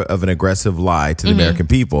and more of an aggressive lie to the American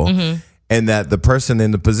people. And that the person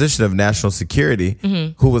in the position of national security,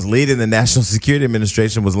 who was leading the National Security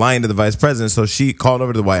Administration, was lying to the vice president. So she called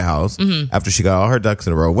over to the White House after she got all her ducks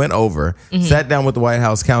in a row, went over, sat down with the White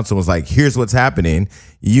House counsel, and was like, here's what's happening.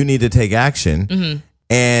 You need to take action.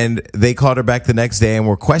 And they called her back the next day and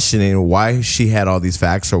were questioning why she had all these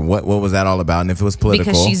facts or what was that all about and if it was political.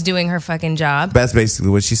 Because she's doing her fucking job. That's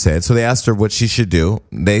basically what she said. So they asked her what she should do.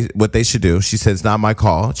 What they should do. She said, it's not my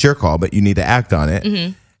call. It's your call, but you need to act on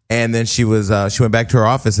it. And then she went back to her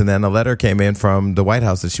office, and then a letter came in from the White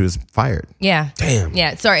House that she was fired. Yeah. Damn.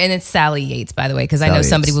 Yeah. Sorry. And it's Sally Yates, by the way, because I know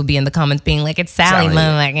somebody will be in the comments being like, it's Sally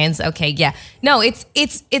Yates. Okay. Yeah. No, it's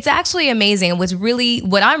actually amazing.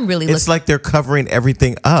 What I'm really It's like they're covering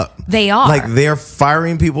everything up. They are. Like they're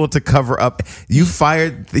firing people to cover up. You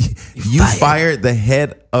fired the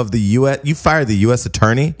head of the U.S. You fired the U.S.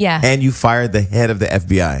 attorney. Yeah. And you fired the head of the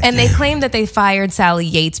FBI. And they claim that they fired Sally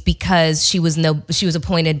Yates because she was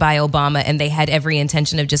appointed by Obama, and they had every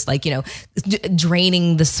intention of just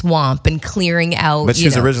draining the swamp and clearing out. But she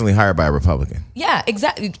was originally hired by a Republican. Yeah,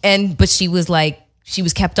 exactly. But she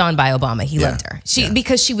was kept on by Obama. He loved her.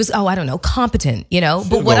 Because she was, competent,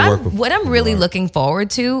 But what I'm really looking forward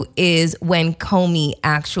to is when Comey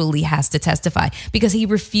actually has to testify, because he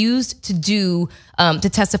refused to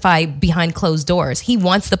testify behind closed doors. He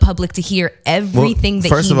wants the public to hear everything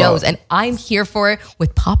that he knows, and I'm here for it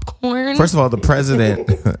with popcorn. First of all, the president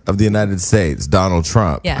of the United States, Donald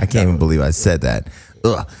Trump, Yeah. I can't even believe I said that.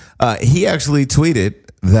 He actually tweeted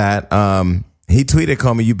that he tweeted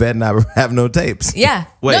Comey, you better not have no tapes. Yeah.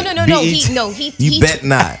 Wait, No. You bet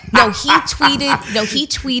not. No, he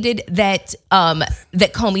tweeted that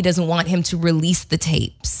that Comey doesn't want him to release the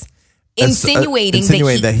tapes. Insinuating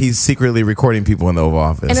that he's secretly recording people in the Oval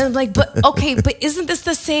Office. And I'm like, but isn't this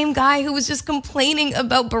the same guy who was just complaining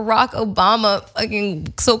about Barack Obama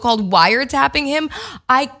fucking so-called wiretapping him?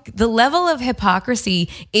 The level of hypocrisy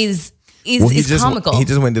is comical. He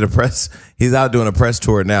just went to the press. He's out doing a press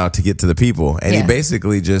tour now to get to the people. And he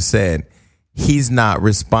basically just said he's not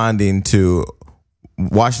responding to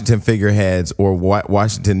Washington figureheads or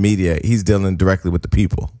Washington media. He's dealing directly with the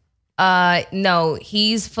people. No,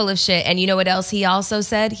 he's full of shit. And you know what else he also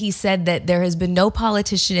said? He said that there has been no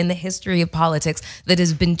politician in the history of politics that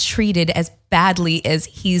has been treated as badly as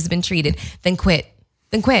he's been treated. Then quit.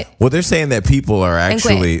 Well, they're saying that people are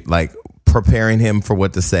actually preparing him for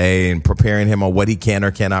what to say and preparing him on what he can or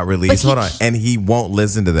cannot release. And he won't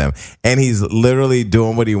listen to them. And he's literally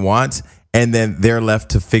doing what he wants. And then they're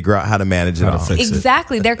left to figure out how to manage it all.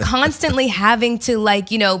 Exactly. They're constantly having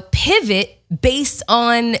to pivot based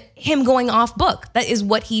on him going off book. That is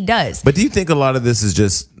what he does. But do you think a lot of this is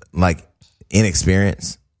just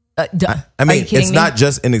inexperience? I mean, it's not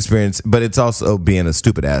just inexperience, but it's also being a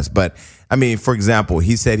stupid ass. But I mean, for example,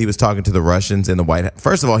 he said he was talking to the Russians in the White House.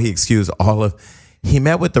 First of all, he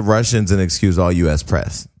met with the Russians and excused all U.S.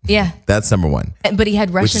 press. Yeah, that's number one. But he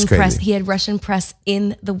had Russian press. He had Russian press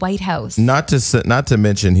in the White House. Not to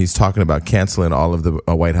mention, he's talking about canceling all of the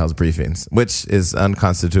White House briefings, which is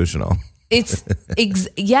unconstitutional. It's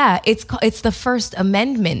the First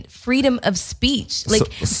Amendment, freedom of speech.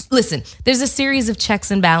 Listen, there's a series of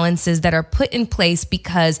checks and balances that are put in place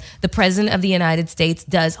because the president of the United States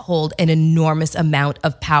does hold an enormous amount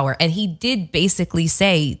of power. And he did basically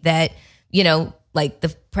say that,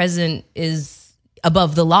 the president is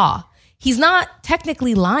above the law. He's not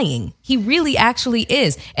technically lying. He really actually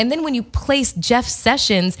is. And then when you place Jeff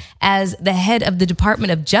Sessions as the head of the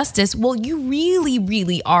Department of Justice, well, you really,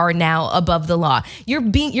 really are now above the law.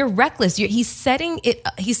 You're reckless. He's setting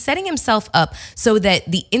himself up so that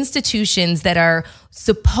the institutions that are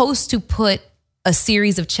supposed to put a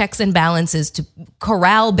series of checks and balances to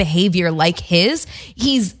corral behavior like his,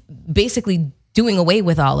 he's basically doing away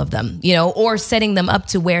with all of them, or setting them up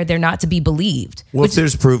to where they're not to be believed. Well, if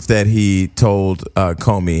there's proof that he told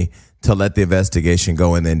Comey to let the investigation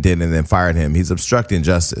go and then fired him, he's obstructing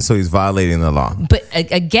justice. So he's violating the law. But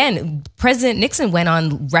again, President Nixon went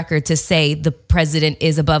on record to say the president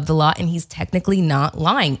is above the law, and he's technically not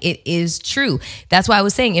lying. It is true. That's why I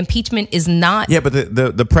was saying impeachment is not. Yeah, but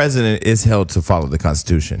the president is held to follow the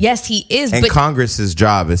Constitution. Yes, he is. And Congress's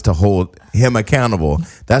job is to hold him accountable.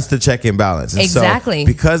 That's the check and balance. And exactly. So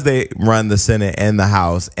because they run the Senate and the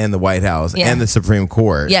House and the White House and the Supreme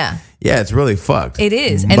Court. Yeah. Yeah, it's really fucked. It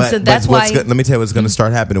is. And so that's why. Let me tell you what's going to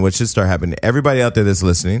start happening, what should start happening. Everybody out there that's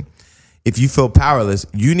listening, if you feel powerless,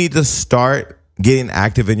 you need to start getting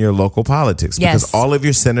active in your local politics, because Yes. all of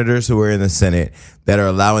your senators who are in the Senate that are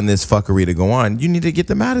allowing this fuckery to go on, you need to get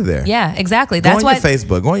them out of there. Yeah, exactly. Go That's on why. your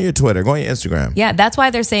Facebook, go on your Twitter, go on your Instagram. Yeah, that's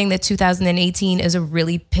why they're saying that 2018 is a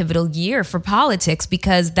really pivotal year for politics,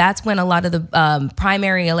 because that's when a lot of the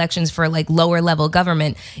primary elections for like lower level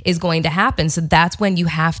government is going to happen. So that's when you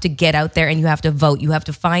have to get out there and you have to vote. You have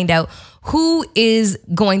to find out who is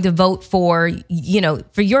going to vote for, you know,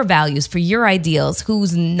 for your values, for your ideals,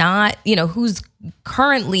 who's not, you know, who's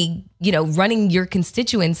currently, you know, running your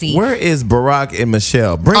constituency. Where is Barack and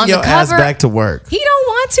Michelle? Bring On the your ass cover- back to work. He don't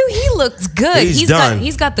want to. He looks good. He's done.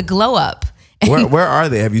 He's got the glow up. Where are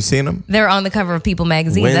they? Have you seen them? They're on the cover of People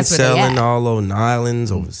magazine. Wind That's where they're selling at. all on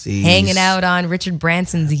islands overseas, Hanging out on Richard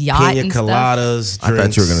Branson's yacht pina and stuff. coladas. I thought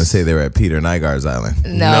drinks. you were going to say they were at Peter Nygaard's island.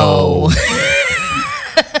 No.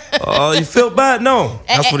 Oh, you feel bad? No,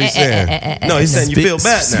 that's what he's saying. No, he's saying you feel bad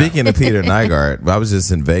now. Speaking of Peter Nygaard, I was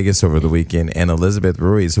just in Vegas over the weekend, and Elizabeth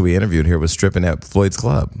Ruiz, who we interviewed here, was stripping at Floyd's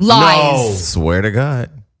Club. Lies. Swear to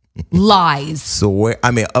God. Lies. Swear.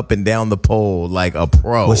 I mean, up and down the pole like a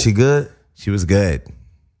pro. Was she good? She was good.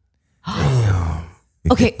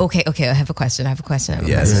 Okay. I have a question.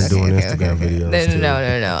 Yes. You're doing Instagram videos. too.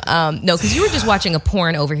 No. No, because you were just watching a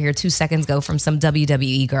porn over here 2 seconds ago from some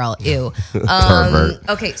WWE girl. Ew. Pervert.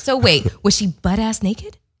 Okay, so wait, was she butt ass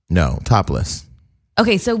naked? No, topless.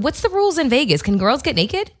 Okay, so what's the rules in Vegas? Can girls get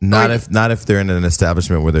naked? Not Or- if they're in an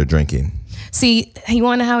establishment where they're drinking. See, you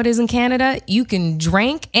want to know how it is in Canada? You can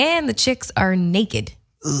drink and the chicks are naked.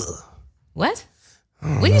 What?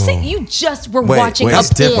 What do you say? You just were watching a it's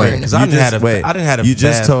different. porn. 'Cause I didn't have a You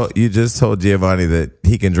just bath. told Giovanni that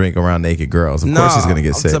he can drink around naked girls. Of course he's gonna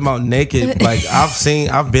get I'm sick. talking about naked. Like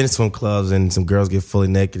I've been to some clubs and some girls get fully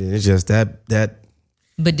naked, and it's just that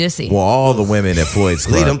Badissy. Well, all the women at Floyd's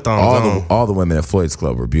Leave Club, them thumbs on. all the women at Floyd's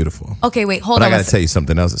Club were beautiful. Okay, wait, hold But I on. got to tell you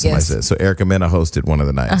something else that somebody Yes. said. So Erica Mena hosted one of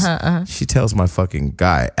the nights. She tells my fucking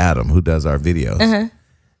guy, Adam, who does our videos,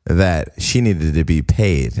 that she needed to be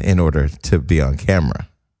paid in order to be on camera.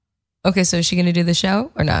 Okay, so is she going to do the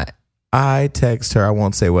show or not? I text her. I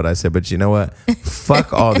won't say what I said, but you know what?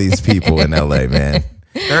 Fuck all these people in LA, man.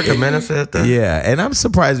 Erica Mena said that. Yeah, and I'm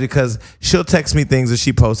surprised because she'll text me things that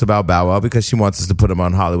she posts about Bow Wow because she wants us to put them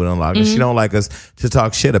on Hollywood Unlocked. And she don't like us to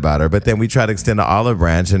talk shit about her. But then we try to extend the olive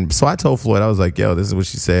branch. And so I told Floyd, I was like, yo, this is what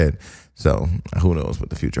she said. So who knows what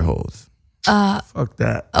the future holds. Fuck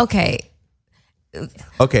that. Okay.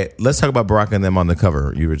 Okay, let's talk about Barack and them on the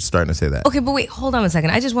cover. You were starting to say that. Okay, but wait, hold on a second.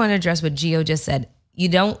 I just want to address what Gio just said. You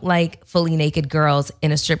don't like fully naked girls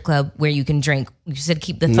in a strip club where you can drink. You said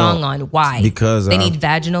keep the thong on. Why? because, they need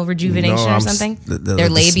vaginal rejuvenation no, or I'm something. the Their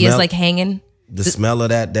labia is smell- like hanging. The smell of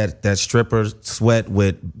that stripper sweat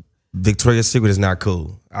with Victoria's Secret is not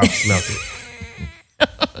cool. I've smelled it.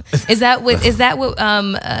 Is that what? Cause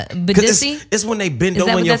Badissy? it's when they bend Is that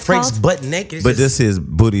over what and your that's Frank's called? butt naked. It's But just this is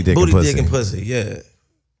booty, dick, booty, and pussy. dick, and pussy. Yeah.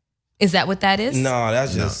 Is that what that is? No,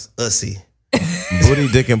 that's just ussy. Booty,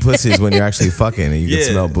 dick, and pussy is when you're actually fucking and you Yeah.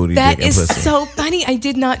 can smell booty, That dick, and is pussy. so funny. I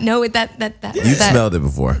did not know it. That You've smelled it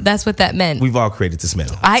before. That's what that meant. We've all created the smell.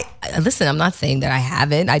 I listen. I'm not saying that I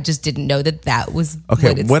haven't. I just didn't know that was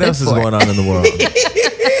Okay, what else is going on in the world?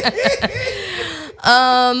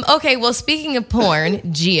 Okay, well, speaking of porn,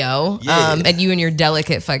 Gio, and you and your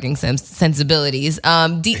delicate fucking sensibilities,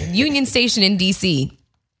 Union Station in DC.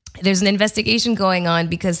 There's an investigation going on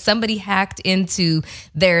because somebody hacked into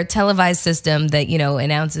their televised system that, you know,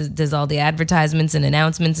 does all the advertisements and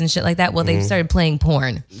announcements and shit like that. Well, they've started playing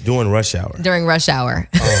porn Doing rush hour. during rush hour.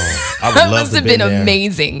 I would That love must to have been been there.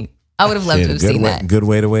 amazing. I would have loved to have seen that. Good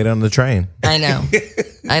way to wait on the train. I know.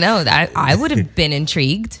 I would have been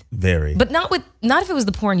intrigued, Very. but not if it was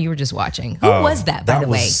the porn you were just watching. Who was that, by the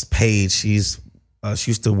way? That was Paige. She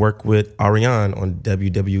used to work with Ariane on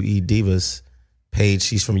WWE Divas. Paige,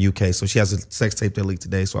 she's from UK, so she has a sex tape that leaked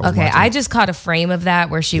today. So I was Okay, watching I it. just caught a frame of that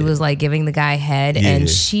where she was like giving the guy head, Yeah. and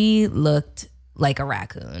she looked like a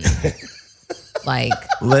raccoon. Like,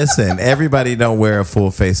 Listen, everybody don't wear a full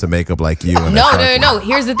face of makeup like you. in a no. fucking-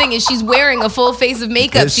 Here's the thing: is she's wearing a full face of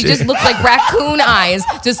makeup. Is She she? just looks like raccoon eyes.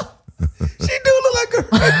 Just She do look like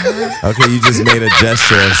a raccoon. Okay, you just made a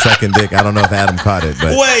gesture of sucking dick. I don't know if Adam caught it,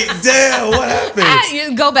 but Wait, damn, what happened?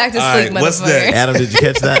 you go back to All sleep, right, what's motherfucker. that? Adam, did you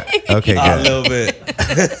catch that? Okay, A good. little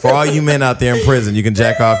bit. For all you men out there in prison, you can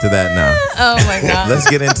jack off to that now. Oh my god.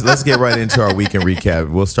 Let's get right into our weekend recap.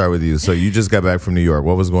 We'll start with you. So you just got back from New York.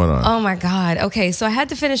 What was going on? Oh my God. Okay. So I had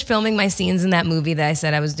to finish filming my scenes in that movie that I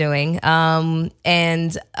said I was doing.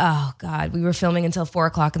 And oh God, we were filming until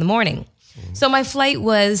 4:00 in the morning. So my flight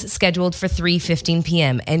was scheduled for 3:15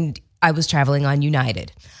 p.m. and I was traveling on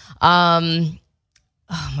United.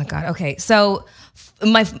 Oh my God. Okay. So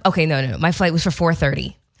My flight was for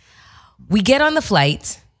 4:30. We get on the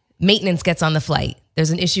flight. Maintenance gets on the flight.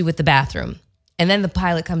 There's an issue with the bathroom. And then the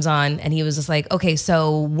pilot comes on and he was just like, okay,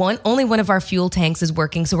 so only one of our fuel tanks is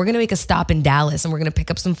working. So we're going to make a stop in Dallas and we're going to pick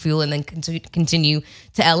up some fuel and then continue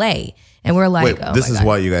to LA. And we're like, Wait, this is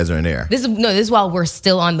why you guys are in there. This is while we're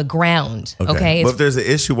still on the ground. Okay. But if there's an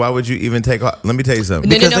issue, why would you even take off? Let me tell you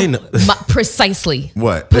something. No. Precisely.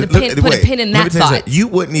 What? Put a pin in that thought. You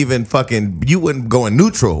wouldn't go in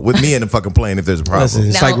neutral with me in the fucking plane if there's a problem. Listen,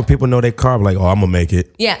 it's like when people know their car, like, oh, I'm gonna make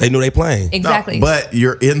it. Yeah. They know they playing. Exactly. No, but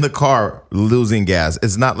you're in the car losing gas.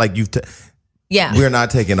 It's not like we're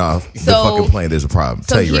not taking off the fucking plane. There's a problem.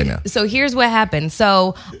 Tell you right now. So here's what happened.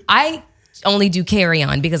 So I only do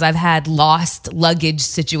carry-on because I've had lost luggage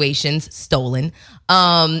situations stolen.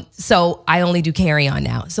 So I only do carry-on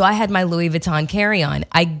now. So I had my Louis Vuitton carry-on.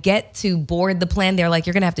 I get to board the plane. They're like,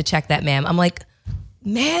 you're going to have to check that, ma'am. I'm like,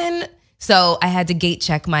 man. So I had to gate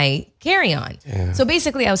check my carry-on. Yeah. So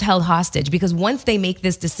basically I was held hostage because once they make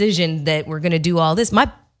this decision that we're going to do all this,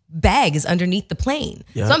 my bag is underneath the plane.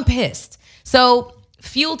 Yeah. So I'm pissed. So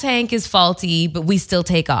fuel tank is faulty, but we still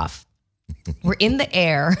take off. We're in the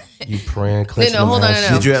air. You praying? No, hold on.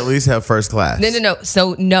 Did you at least have first class? No.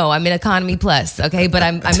 So no, I'm in economy plus. Okay, but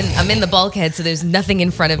I'm in the bulkhead, so there's nothing in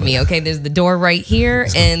front of me. Okay, there's the door right here,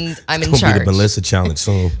 and I'm in charge. It'll be the Melissa challenge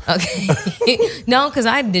soon. Okay, no, because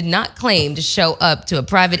I did not claim to show up to a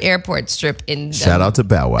private airport strip in. Shout out to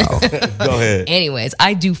Bow Wow. Go ahead. Anyways,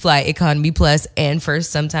 I do fly economy plus and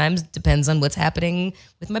first. Sometimes depends on what's happening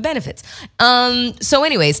with my benefits. So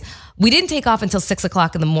anyways, we didn't take off until 6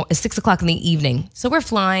 o'clock in the evening. So we're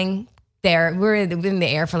flying there. We're in the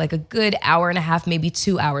air for like a good hour and a half, maybe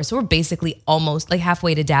 2 hours. So we're basically almost like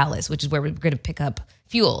halfway to Dallas, which is where we're going to pick up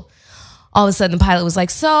fuel. All of a sudden, the pilot was like,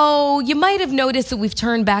 so you might have noticed that we've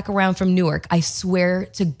turned back around from Newark. I swear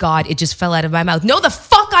to God, it just fell out of my mouth. No, the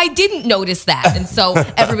fuck, I didn't notice that. And so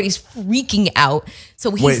everybody's freaking out.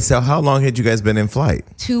 So so how long had you guys been in flight?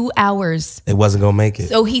 2 hours. It wasn't going to make it.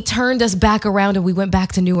 So he turned us back around and we went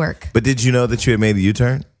back to Newark. But did you know that you had made a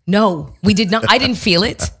U-turn? No, we did not. I didn't feel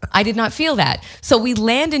it. I did not feel that. So we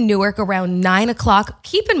land in Newark around 9 o'clock.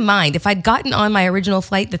 Keep in mind, if I'd gotten on my original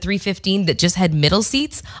flight, the 315 that just had middle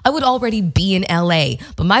seats, I would already be in LA.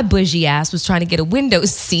 But my bougie ass was trying to get a window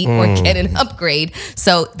seat or get an upgrade.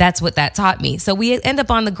 So that's what that taught me. So we end up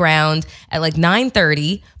on the ground at like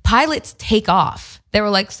 9:30. Pilots take off. They were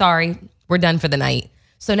like, sorry, we're done for the night.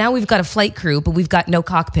 So now we've got a flight crew, but we've got no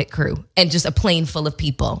cockpit crew and just a plane full of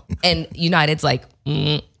people. And United's like,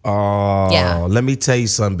 Oh, yeah. Let me tell you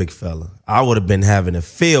something, big fella. I would have been having a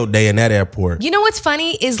field day in that airport. You know what's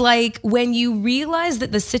funny is like when you realize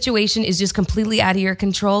that the situation is just completely out of your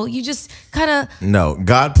control, you just kind of... No,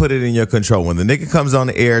 God put it in your control. When the nigga comes on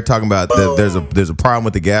the air talking about there's a problem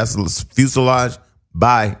with the gas fuselage,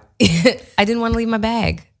 bye. I didn't want to leave my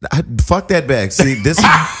bag. Fuck that bag. See, this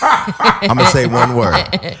I'm going to say one word.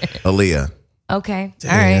 Aaliyah. Okay.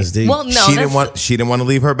 Damn, all right. that's deep. Well, no, she didn't want to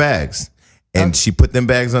leave her bags. And she put them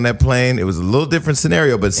bags on that plane. It was a little different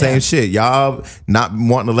scenario, but same shit. Y'all not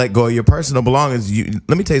wanting to let go of your personal belongings.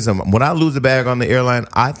 Let me tell you something. When I lose a bag on the airline,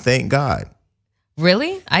 I thank God.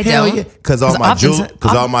 Really? I Hell don't. yeah. Because all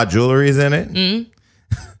my jewelry is in it.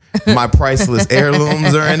 My priceless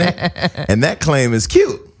heirlooms are in it. And that claim is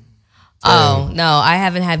cute. Oh no, I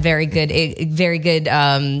haven't had very good. My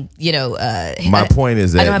point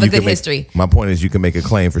is that I don't have a good history. My point is you can make a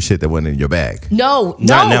claim for shit that wasn't in your bag. No.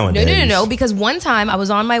 Because one time I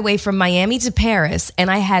was on my way from Miami to Paris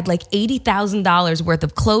and I had like $80,000 worth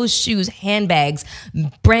of clothes, shoes, handbags,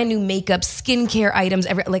 brand new makeup, skincare items.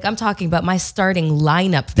 I'm talking about my starting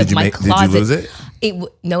lineup. Did you lose it?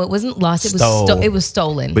 No, it wasn't lost. It was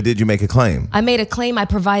stolen. But did you make a claim? I made a claim. I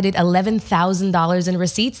provided $11,000 in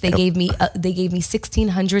receipts. They gave me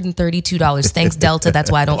 $1,632. Thanks, Delta.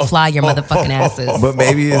 That's why I don't fly your motherfucking asses. But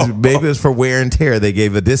maybe it's for wear and tear. They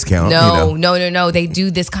gave a discount. No. They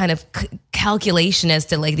do this kind of calculation as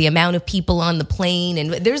to like the amount of people on the plane,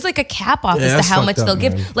 and there's like a cap off as to how much they'll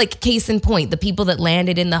give. Like case in point, the people that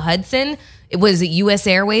landed in the Hudson. It was U.S.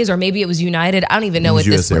 Airways or maybe it was United. I don't even know what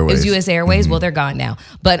this was. It was U.S. Airways. Mm-hmm. Well, they're gone now.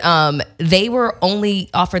 But they were only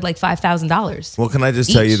offered like $5,000. Well, can I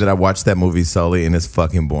just tell you that I watched that movie Sully and it's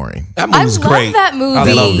fucking boring. That movie was great. I love that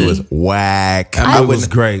movie. That movie was whack. That movie was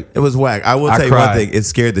great. It was whack. I will tell you one thing. It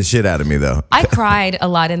scared the shit out of me though. I cried a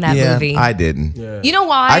lot in that movie. I didn't. Yeah. You know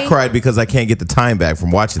why? I cried because I can't get the time back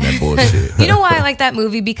from watching that bullshit. You know why I like that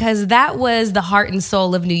movie? Because that was the heart and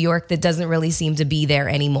soul of New York that doesn't really seem to be there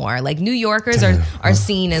anymore. Like New York Yorkers are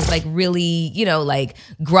seen as like really, you know, like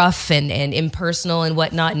gruff and impersonal and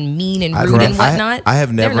whatnot, and mean and rude and whatnot. I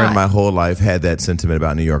have never in my whole life had that sentiment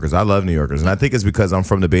about New Yorkers. I love New Yorkers, and I think it's because I'm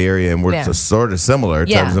from the Bay Area and we're sort of similar in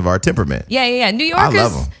terms of our temperament. Yeah. New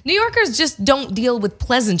Yorkers just don't deal with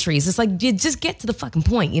pleasantries. It's like, you just get to the fucking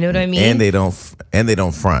point. You know what I mean? And they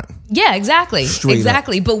don't front. Yeah, exactly.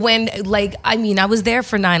 Exactly. But when, like, I mean, I was there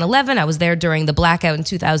for 9/11. I was there during the blackout in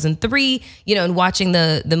 2003, you know, and watching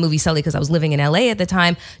the movie Sully because I was living in LA at the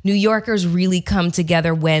time. New Yorkers really come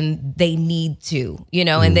together when they need to, you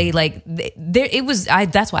know, and they like,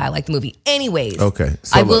 that's why I like the movie. Anyways. Okay.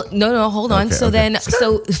 So hold on.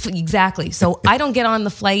 Exactly. So I don't get on the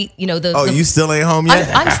flight, you know, you still ain't home yet?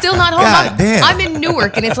 I'm still not home. God damn. I'm in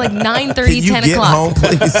Newark and it's like 9:30, 10 o'clock. Get home,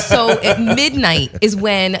 please? So at midnight is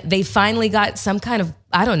when they finally got some kind of,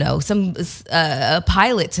 I don't know, a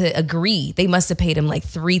pilot to agree. They must have paid him like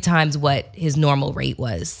 3 times what his normal rate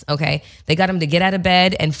was. Okay. They got him to get out of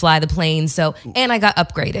bed and fly the plane. So, and I got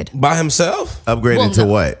upgraded. By himself? Upgraded to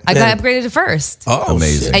what? I got upgraded to first. Oh,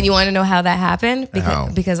 amazing. Shit. And you want to know how that happened?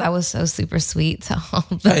 Because I was so super sweet to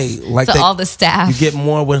all the staff. You get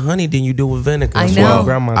more with honey than you do with vinegar. I know.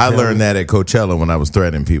 I learned that at Coachella when I was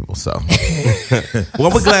threatening people. So,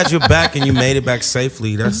 well, we're glad you're back and you made it back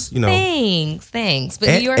safely. That's, you know. Thanks. But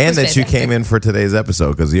New York and was that you came in for today's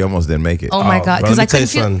episode because you almost didn't make it. Oh my God! Because I couldn't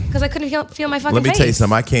feel my fucking face. Let me tell you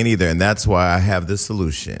something. I can't either, and that's why I have this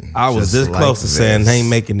solution. I was this close to saying, "I ain't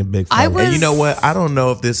making the big." And you know what? I don't know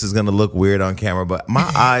if this is gonna look weird on camera, but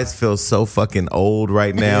my eyes feel so fucking old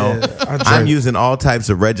right now. I'm using all types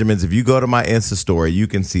of regimens. If you go to my Insta story, you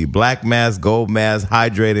can see black mask, gold mask,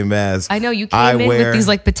 hydrating mask. I know you came in with these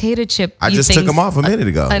like potato chip. I just took them off a minute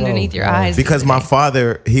ago underneath your eyes because my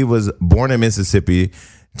father, he was born in Mississippi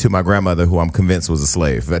to my grandmother, who I'm convinced was a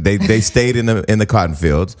slave. They stayed in the cotton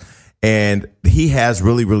fields, and he has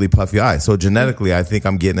really, really puffy eyes. So genetically, I think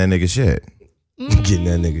I'm getting that nigga shit. Getting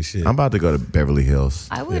that nigga shit. I'm about to go to Beverly Hills.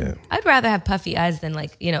 I'd rather have puffy eyes than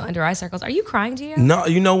like, you know, under eye circles. Are you crying, Gio? No,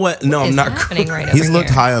 you know what? No, I'm not happening right He's looked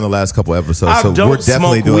high on the last couple episodes, so we're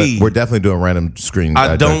definitely doing random screen.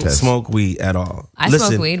 I don't smoke weed at all. I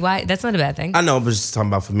smoke weed. Why? That's not a bad thing. I know, but just talking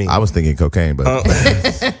about for me. I was thinking cocaine, but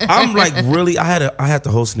I'm like really. I had to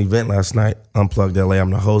host an event last night. Unplugged LA. I'm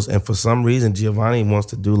the host, and for some reason, Giovanni wants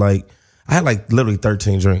to do like I had like literally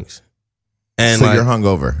 13 drinks. And so you're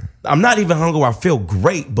hungover. I'm not even hungover. I feel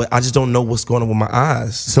great, but I just don't know what's going on with my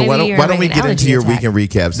eyes. So why don't we get into your weekend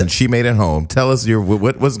recaps? And she made it home. Tell us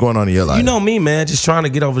what's going on in your life. You know me, man. Just trying to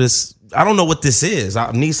get over this. I don't know what this is.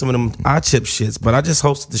 I need some of them eye chip shits. But I just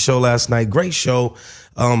hosted the show last night. Great show.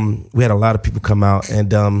 We had a lot of people come out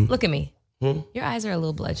and look at me. Your eyes are a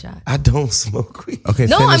little bloodshot. I don't smoke weed. Okay,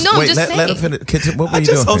 no, finish. I'm just saying. Let him finish. What were you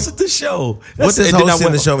doing? I just hosted the show. What does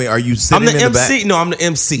hosting the show mean? Are you sitting in the MC? back? No, I'm the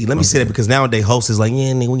MC. Let me say that because nowadays host is like,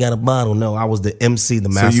 yeah, nigga, we got a bottle. No, I was the MC, the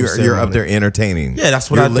master. So you're up there entertaining. Yeah, that's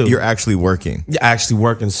what I do. You're actually working. Yeah, actually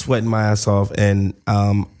working, sweating my ass off. And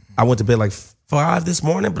I went to bed like 5 this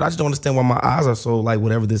morning, but I just don't understand why my eyes are so like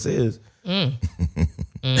whatever this is.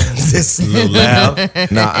 This a little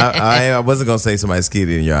loud. No, I wasn't gonna say somebody's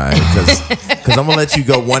skeeted in your eye because I'm gonna let you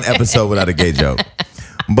go one episode without a gay joke.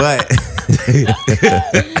 But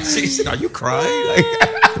she said, "Are you crying?"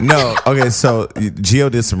 No. Okay. So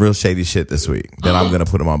Gio did some real shady shit this week that I'm gonna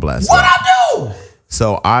put him on blast. What I do?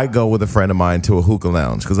 So I go with a friend of mine to a hookah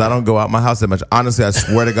lounge because I don't go out my house that much. Honestly, I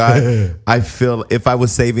swear to God, I feel if I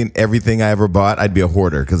was saving everything I ever bought, I'd be a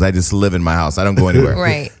hoarder because I just live in my house. I don't go anywhere.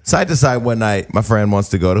 Right. So I decide one night my friend wants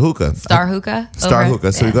to go to hookah. Star Hookah?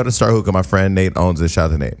 Hookah. So we go to Star Hookah. My friend Nate owns it. Shout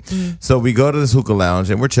out to Nate. So we go to this hookah lounge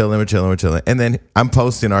and we're chilling. And then I'm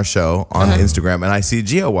posting our show on Instagram and I see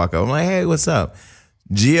Gio walk up. I'm like, hey, what's up?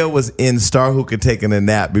 Gio was in Star Hookah taking a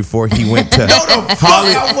nap before he went to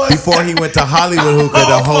Hollywood Hookah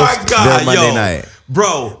to host their Monday night.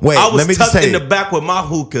 Bro, wait, I was let me tucked just in the back with my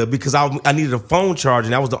hookah because I needed a phone charger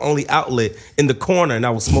and that was the only outlet in the corner and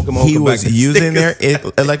I was smoking my hookah. He was using their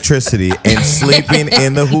electricity and sleeping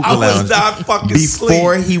in the hookah lounge. I was not fucking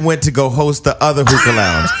before he went to go host the other hookah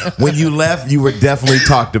lounge. When you left, you were definitely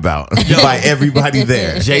talked about by everybody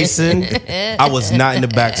there. Jason, I was not in the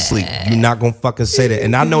back to sleep. You're not gonna fucking say that.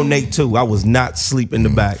 And I know Nate too. I was not asleep in the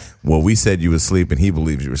back. Well, we said you were asleep, and he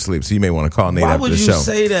believes you were asleep. So you may want to call Nate after the show. Why would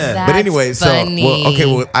you say that? But anyway,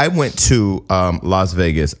 funny. I went to Las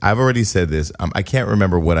Vegas. I've already said this. I can't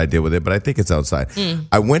remember what I did with it, but I think it's outside.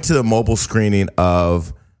 I went to the mobile screening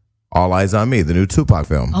of All Eyes on Me, the new Tupac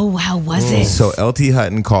film. Oh, how was it? So LT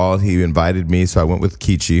Hutton called. He invited me, so I went with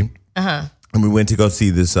Kichi. And we went to go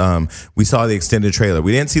see this. We saw the extended trailer.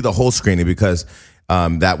 We didn't see the whole screening because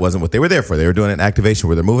that wasn't what they were there for. They were doing an activation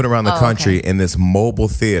where they're moving around the country in this mobile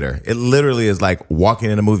theater. It literally is like walking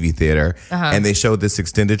in a movie theater, and they showed this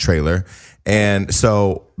extended trailer. And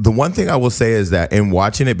so the one thing I will say is that in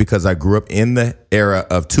watching it, because I grew up in the era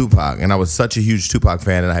of Tupac, and I was such a huge Tupac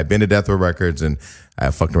fan, and I had been to Death Row Records, and I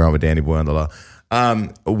fucked around with Danny Boy on the law.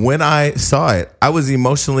 When I saw it, I was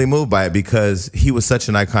emotionally moved by it because he was such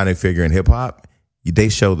an iconic figure in hip hop. They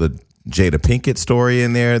show the Jada Pinkett story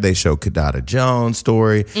in there. They show Kadada Jones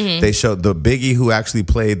story. They showed the Biggie who actually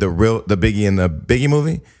played the Biggie in the Biggie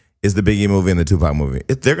movie is the Biggie movie and the Tupac movie.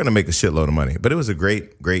 They're going to make a shitload of money, but it was a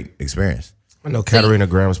great experience. I know Katarina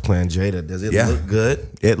Graham's playing Jada. Does it look good?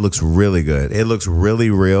 It looks really good. It looks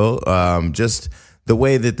really real. Just the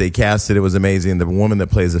way that they cast it was amazing. The woman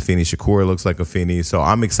that plays Afeni Shakur looks like Afeni. So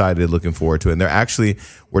I'm excited, looking forward to it. And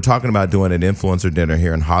we're talking about doing an influencer dinner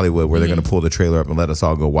here in Hollywood where they're going to pull the trailer up and let us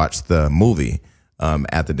all go watch the movie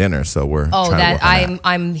at the dinner. So we're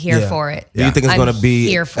I'm here for it. Do you think it's going to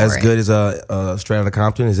be as it. good as Straight Outta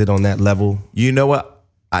Compton? Is it on that level? You know what?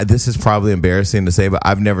 This is probably embarrassing to say, but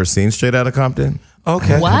I've never seen Straight Outta Compton.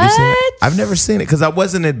 Okay. What? Have you seen it? I've never seen it because I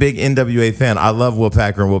wasn't a big NWA fan. I love Will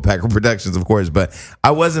Packer and Will Packer Productions, of course, but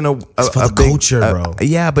I wasn't a big culture, bro.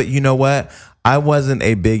 Yeah, but you know what? I wasn't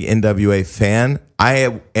a big NWA fan.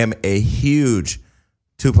 I am a huge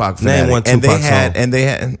Tupac fan. Name one Tupac song. And they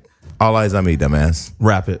had All Eyes on Me, dumbass.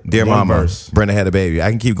 Rap it. Dear One Mama, verse. Brenda Had a Baby.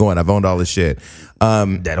 I can keep going. I've owned all this shit.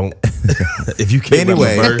 That don't. If you can't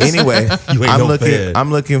Anyway, you ain't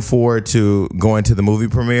I'm looking forward to going to the movie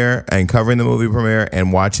premiere and covering the movie premiere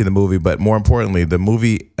and watching the movie. But more importantly, the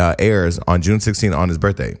movie airs on June 16th on his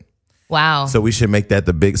birthday. Wow. So we should make that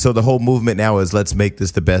the big. So the whole movement now is let's make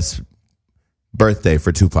this the best birthday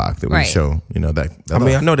for Tupac that we show. You know that. I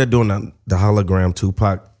mean, I know they're doing the hologram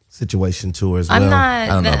Tupac situation tour as well. I'm not. I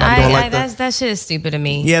don't know about that shit is stupid to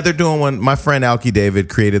me. Yeah, they're doing one. My friend Alki David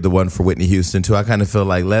created the one for Whitney Houston too. I kind of feel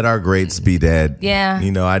like let our greats be dead. Yeah.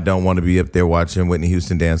 You know, I don't want to be up there watching Whitney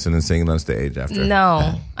Houston dancing and singing on stage after.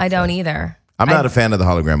 No, I don't either. I'm not a fan of the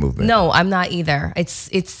hologram movement. No, I'm not either. It's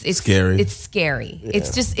scary. It's scary. Yeah.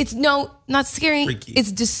 It's not scary. Freaky.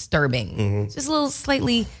 It's disturbing. It's just a little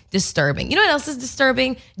slightly disturbing. You know what else is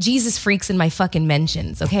disturbing? Jesus freaks in my fucking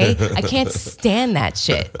mentions. Okay, I can't stand that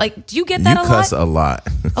shit. Like, do you get that you a cuss lot? a lot.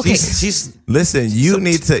 Okay, listen. You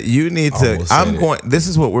need to. I'm going. This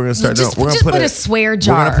is what we're gonna start doing. We're gonna put a swear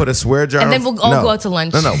jar. We're gonna put a swear jar, and then we'll all go out to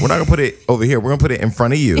lunch. No, we're not gonna put it over here. We're gonna put it in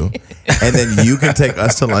front of you, and then you can take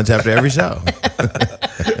us to lunch after every show.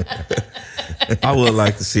 I would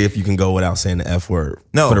like to see if you can go without saying the F word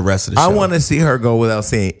for the rest of the show. I want to see her go without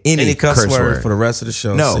saying any curse word for the rest of the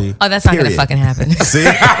show. No. See? Oh, that's not going to fucking happen. See?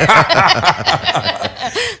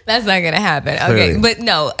 That's not going to happen. Okay. Clearly. But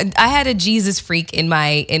no, I had a Jesus freak in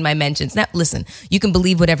my mentions. Now, listen, you can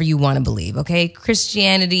believe whatever you want to believe, okay?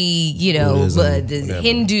 Christianity, Buddhism,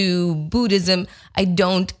 Hindu, Buddhism, I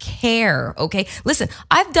don't care, okay? Listen,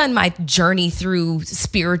 I've done my journey through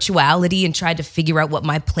spirituality and tried to figure out what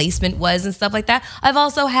my placement was and stuff like that. I've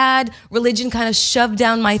also had religion kind of shoved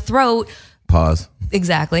down my throat. Pause.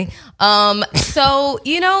 Exactly. So,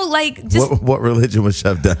 just what religion was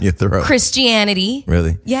shoved down your throat? Christianity.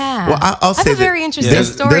 Really? Yeah. Well, I'll say I have a very interesting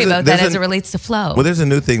story about that as it relates to flow. Well, there's a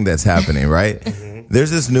new thing that's happening, right?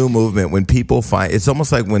 There's this new movement when people find, it's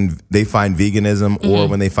almost like when they find veganism or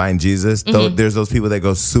when they find Jesus, there's those people that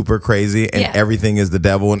go super crazy and everything is the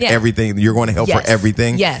devil and everything, you're going to hell for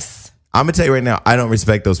everything. Yes. I'm going to tell you right now, I don't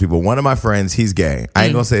respect those people. One of my friends, he's gay. I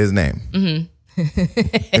ain't going to say his name.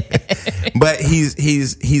 But he's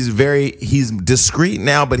discreet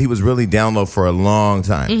now, but he was really down low for a long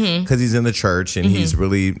time because he's in the church and he's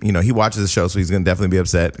really, he watches the show, so he's gonna definitely be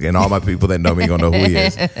upset, and all my people that know me gonna know who he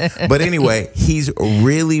is. But anyway, he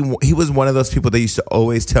was one of those people that used to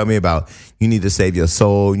always tell me about, you need to save your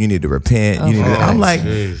soul, you need to repent, I'm like,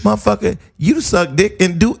 motherfucker, you suck dick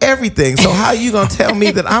and do everything, so how you gonna tell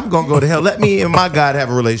me that I'm gonna go to hell? Let me and my God have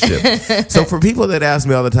a relationship. So for people that ask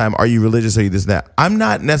me all the time, are you religious, or are you this and that, I'm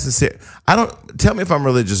not necessary. I don't tell me if I'm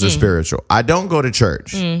religious or spiritual. I don't go to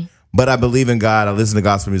church, but I believe in God. I listen to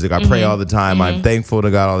gospel music. I pray all the time. I'm thankful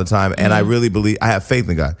to God all the time, and I really believe, I have faith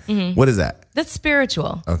in God. What is that? That's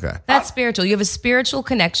spiritual. Okay, that's spiritual. You have a spiritual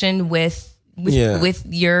connection with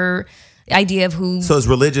your idea of who. So it's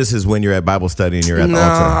religious is when you're at Bible study and you're at the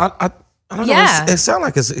altar. I don't know. It sounds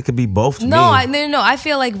like it could be both to me. No. I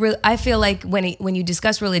feel like when you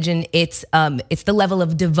discuss religion, it's the level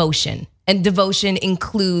of devotion, and devotion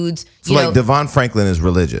includes. So like Devon Franklin is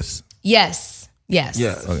religious. Yes.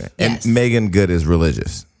 Okay. Yes. And Megan Good is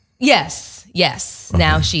religious. Yes. Yes.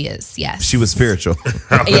 Now she is. Yes. She was spiritual.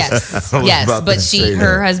 Yes. about Yes. to But say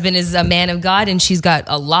her that. husband is a man of God, and she's got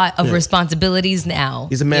a lot of responsibilities now.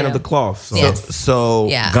 He's a man you of know? the cloth. So. Yes. So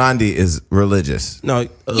Yeah. Gandhi is religious. No.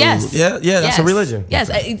 Yes. Yeah. That's a religion. Yes.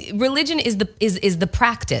 Religion is the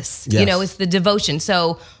practice. Yes. You know, it's the devotion.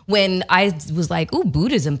 So when I was like, "Ooh,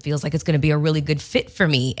 Buddhism feels like it's going to be a really good fit for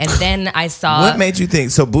me," and then I saw What made you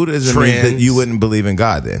think? So Buddhism means that Trends. you wouldn't believe in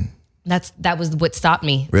God then? that was what stopped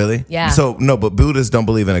me. Really? Yeah. So no, but Buddhists don't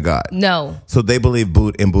believe in a God. No. So they believe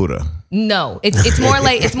in Buddha. No, it's more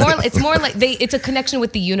like it's a connection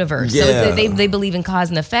with the universe. Yeah. So they believe in cause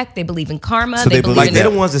and effect. They believe in karma. So they believe Like in they're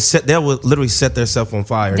the ones that they will literally set themselves on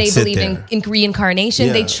fire. they and sit believe there. in reincarnation.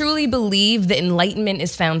 Yeah. They truly believe that enlightenment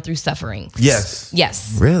is found through suffering. Yes.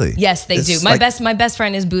 Yes. Really? Yes, they It's do. like- My best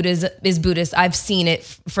friend is Buddhist. I've seen it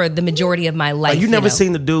for the majority of my life. Like you never know.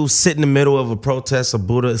 seen the dude sit in the middle of a protest of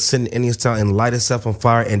Buddha sitting in his town and light himself on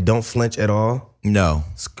fire and don't flinch at all? No.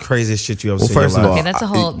 It's the craziest shit you ever Well, seen in first your of life. all, Okay, that's a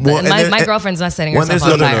whole. Well, and my there- girlfriend's not setting well, herself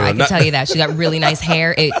there's on no, fire. no, I can not- tell you that she's got really nice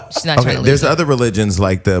hair. She's not trying Okay, to there's lose it. other religions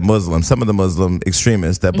like the Muslims, some of the Muslim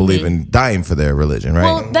extremists that believe in dying for their religion, right?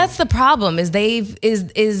 Well, that's the problem.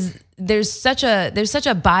 There's such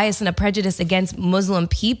a bias and a prejudice against Muslim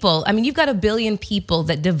people. I mean, you've got 1 billion people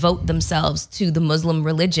that devote themselves to the Muslim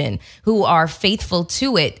religion who are faithful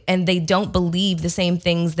to it, and they don't believe the same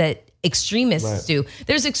things that extremists do.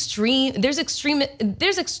 Get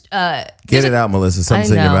it out, Melissa.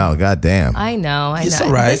 Something's I in your know. mouth. God damn. I know. It's all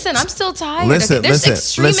right. Listen, I'm still tired. Listen, okay? There's listen,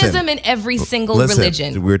 extremism listen. in every single Listen,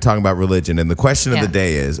 religion. we were talking about religion, and the question of Yeah. the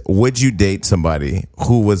day is: would you date somebody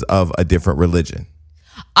who was of a different religion?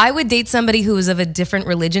 I would date somebody who was of a different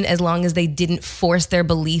religion as long as they didn't force their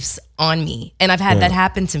beliefs on me. And I've had that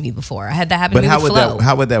happen to me before. I had that happen But to me how with would Flo.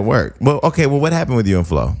 how would that work? Well, okay. Well, what happened with you and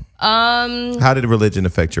Flo? How did religion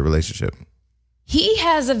affect your relationship? He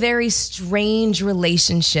has a very strange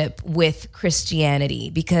relationship with Christianity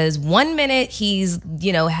because one minute he's,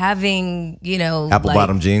 having, Apple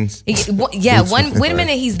bottom jeans. One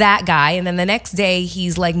minute he's that guy, and then the next day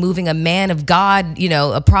he's like moving a man of God,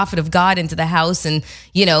 a prophet of God into the house, and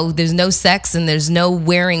there's no sex and there's no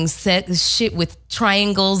wearing shit with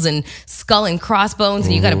triangles and skull and crossbones,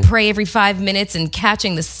 and you got to pray every 5 minutes and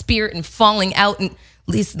catching the spirit and falling out and.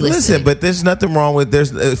 Listen, but there's nothing wrong with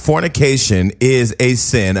fornication is a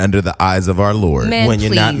sin under the eyes of our Lord. Man, when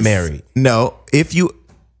you're not please. married. No, if you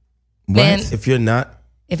Man, If you're not.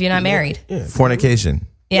 if you're not married. fornication.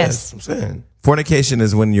 Yes. I'm saying. Fornication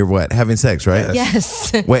is when you're what? Having sex, right?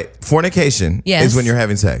 Yes. Wait, fornication Yes. is when you're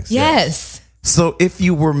having sex. Yes. So if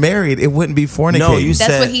you were married, it wouldn't be fornicating. No, you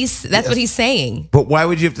That's said- what he's saying. But why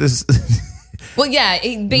would you have to? Well, yeah.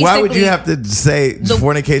 Basically, Why would you have to say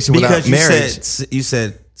fornication without Because marriage? you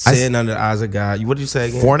said sin under the eyes of God. What did you say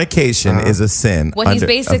again? Fornication is a sin. What he's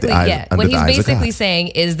basically saying saying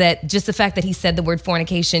is that just the fact that he said the word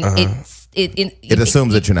fornication, it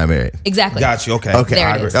assumes that you're not married. exactly. Got you. Okay. Okay, There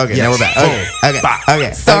I it agree. is. Okay, Yes. now we're back.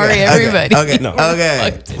 Okay. Sorry, okay, everybody. Okay, No.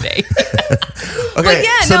 okay. Today. Okay.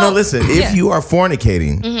 yeah, So no. no, listen. If you are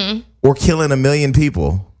fornicating or killing 1 million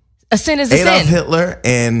people, A sin is a Adolf sin. Hitler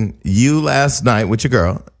and you last night with your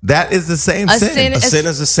girl, that is the same A sin. sin, A sin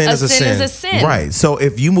is a sin a is a sin sin. is a sin. Right. So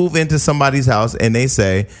if you move into somebody's house and they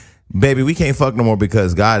say, "Baby, we can't fuck no more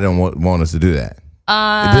because God don't want us to do that,"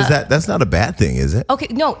 that's not a bad thing, is it? Okay,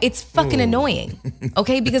 no, it's fucking annoying.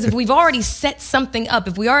 Okay, because if we've already set something up,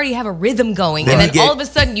 if we already have a rhythm going, Then and you then get- all of a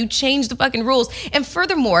sudden you change the fucking rules, and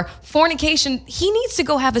furthermore, fornication, he needs to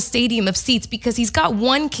go have a stadium of seats because he's got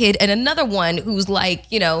one kid and another one who's like,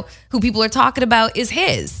 who people are talking about is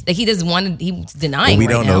his. That he doesn't want to. He's denying. We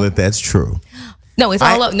right don't now. know that that's true. No, it's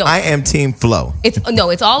all no. I am Team Flo.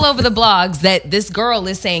 It's all over the blogs that this girl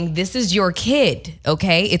is saying this is your kid,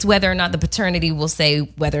 okay? It's whether or not the paternity will say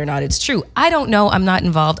whether or not it's true. I don't know. I'm not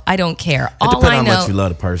involved. I don't care. It All depends I how know. much you love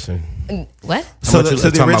the person. What? So much the, you- so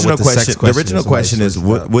the talking about original what the sex question, the question original is, question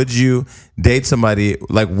like, is, would you date somebody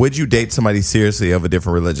would you date somebody seriously of a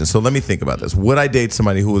different religion? So let me think about this. Would I date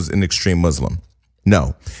somebody who was an extreme Muslim?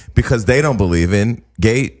 No, because they don't believe in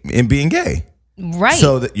being gay. Right.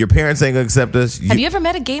 So that your parents ain't gonna accept us. Have you ever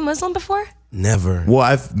met a gay Muslim before? Never. Well,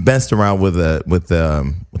 I've messed around with what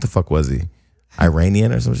the fuck was he?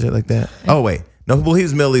 Iranian or some shit like that. Oh wait, no. Well, he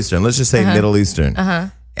was Middle Eastern. Let's just say Middle Eastern.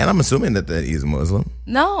 And I'm assuming that he's a Muslim.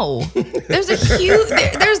 No. There's a huge.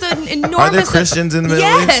 There's an enormous. Are there Christians in the Middle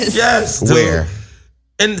yes. East? Yes. dude. Where?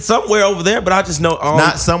 And somewhere over there, but I just know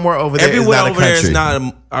Not somewhere over there. everywhere is not over a there is country.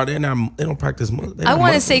 not. Are they not? They don't practice. I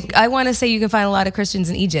want to say you can find a lot of Christians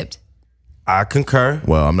in Egypt. I concur.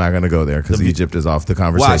 Well, I'm not going to go there because Egypt is off the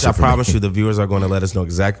conversation. Watch, I for me. promise you, the viewers are going to let us know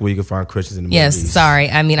exactly where you can find Christians in the Middle Yes, East. sorry.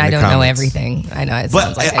 I mean, I the don't know comments. everything. I know it But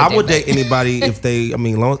sounds like I would do, date anybody if they,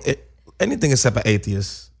 anything except an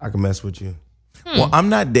atheist, I can mess with you. Well, I'm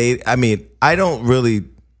not dating. I mean, I don't really.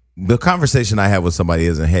 The conversation I have with somebody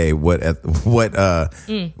isn't, hey, what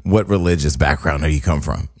religious background do you come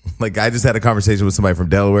from? Like, I just had a conversation with somebody from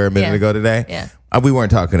Delaware a minute ago today. Yeah. We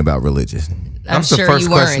weren't talking about religion. I'm That's the sure first you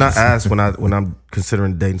question weren't. I ask when I'm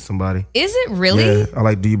considering dating somebody. Is it really? Yeah, I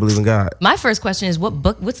like, do you believe in God? My first question is,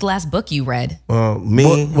 what's the last book you read? Me.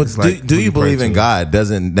 Well, it's like, do who you believe pray in to? God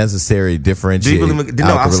doesn't necessarily differentiate. Do you believe in, no,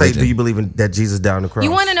 out I'll the say, religion. do you believe in that Jesus died on the cross?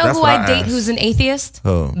 You want to know That's who what I date ask. who's an atheist?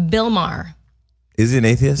 Who? Bill Maher. Is he an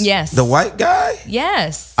atheist? Yes. The white guy?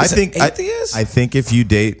 Yes. I He's an think atheist? I think if you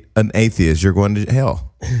date an atheist, you're going to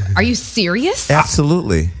hell. Are you serious?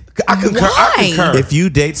 Absolutely. I concur. Why? I concur. If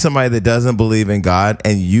you date somebody that doesn't believe in God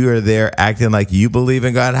and you are there acting like you believe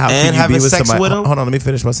in God, how And can you having be with sex somebody? with him? Hold on, let me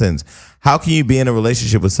finish my sentence. How can you be in a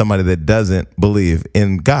relationship with somebody that doesn't believe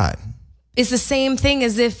in God? It's the same thing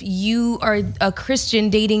as if you are a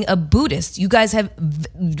Christian dating a Buddhist. You guys have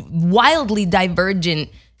wildly divergent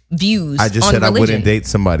views I just on said religion. I wouldn't date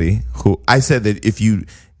somebody who. I said that if you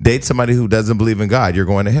date somebody who doesn't believe in God, you're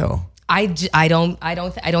going to hell. I don't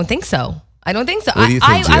think so. I don't think so. What do you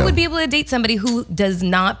think, I Gio? would be able to date somebody who does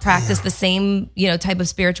not practice the same, type of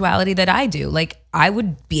spirituality that I do. Like, I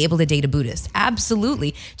would be able to date a Buddhist.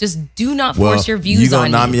 Absolutely. Just do not force your you views gonna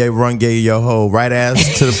on nominate me. run gay your whole right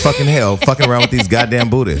ass to the fucking hell, fucking around with these goddamn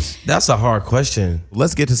Buddhists. That's a hard question.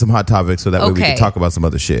 Let's get to some hot topics so that way we Okay. can talk about some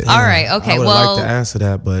other shit. All right. Okay. I would Well, like to answer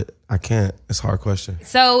that, but I can't. It's a hard question.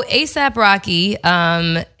 so ASAP Rocky,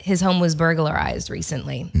 his home was burglarized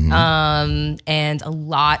recently. And a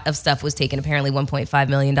lot of stuff was taken. Apparently $1.5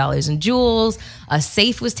 million in jewels. A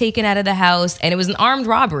safe was taken out of the house. And it was an armed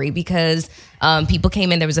robbery because people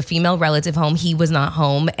came in. There was a female relative home. He was not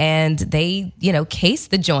home. And they, cased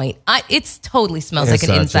the joint. It totally smells like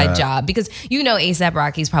an Inside inside job because, ASAP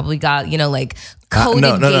Rocky's probably got, like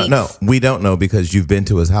coded gates. No. We don't know because you've been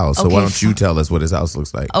to his house. So Okay, why don't you tell us what his house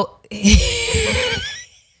looks like? Oh,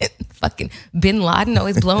 fucking Bin Laden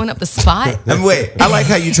always blowing up the spot. I mean, wait, I like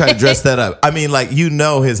how you try to dress that up. I mean, like,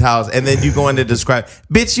 his house, and then you go in to describe,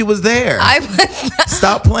 bitch, you was there. I was not.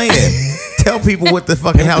 Stop playing. Tell people what the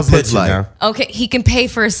fucking house looks Picture like. now. Okay, he can pay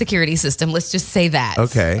for a security system. Let's just say that.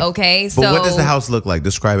 Okay. So, But what does the house look like?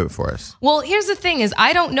 Describe it for us. Well, here's the thing: is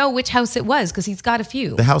I don't know which house it was because he's got a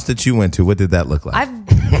few. The house that you went to, what did that look like?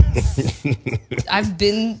 I've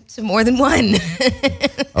been to more than one.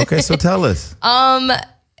 Okay, so tell us.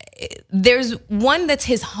 There's one that's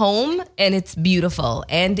his home, and it's beautiful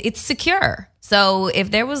and it's secure. So if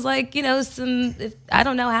there was I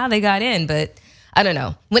don't know how they got in, but I don't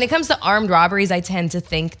know. When it comes to armed robberies, I tend to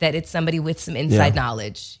think that it's somebody with some inside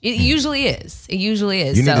knowledge. It usually is. It usually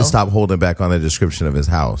is. You need to stop holding back on the description of his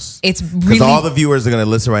house. It's Because really all the viewers are going to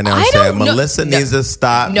listen right now and I say, don't know. Melissa needs to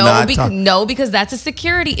stop. Because that's a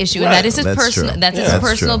security issue, and Right. that is his That's personal. true. That's Yeah. his That's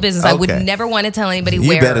personal true. business. I would Okay. never want to tell anybody You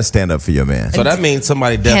where. better stand up for your man. So that means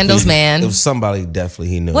somebody definitely. Candles man. It was somebody definitely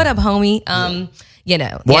he knew. What up, homie?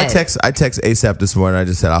 Well, I text ASAP this morning. I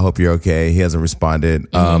just said, I hope you're okay. He hasn't responded.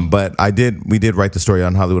 But we did write the story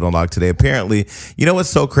on Hollywood Unlocked today. Apparently, what's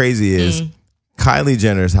so crazy is Kendall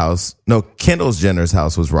Jenner's house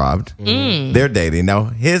was robbed. They're dating. Now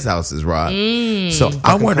his house is robbed. So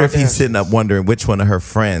I wonder if he's sitting up wondering which one of her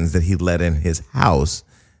friends that he let in his house,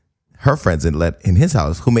 her friends that let in his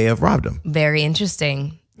house, who may have robbed him. Very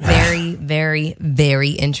interesting. Very, very,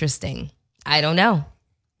 very interesting. I don't know.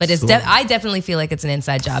 But I definitely feel like it's an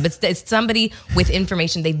inside job. It's somebody with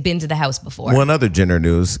information. They've been to the house before. One other Jenner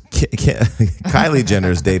news, Kylie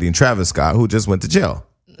Jenner's dating Travis Scott, who just went to jail.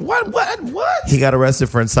 What? He got arrested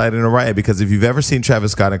for inciting a riot because if you've ever seen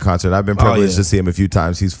Travis Scott in concert, I've been privileged to see him a few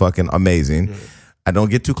times. He's fucking amazing. I don't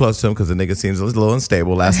get too close to him because the nigga seems a little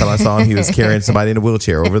unstable. Last time I saw him, he was carrying somebody in a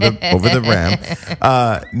wheelchair over the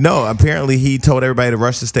ram. No, apparently he told everybody to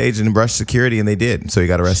rush the stage and rush security, and they did. So he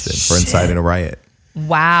got arrested for inciting a riot.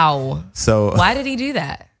 Wow. So why did he do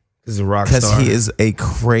that? He's a rock star. because he is a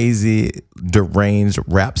crazy, deranged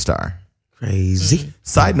rap star. crazy.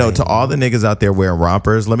 Side note to all the niggas out there wearing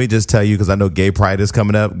rompers, let me just tell you, because I know Gay Pride is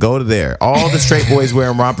coming up, go to there. All the straight boys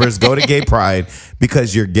wearing rompers, go to Gay Pride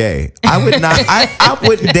because you're gay. I would not. I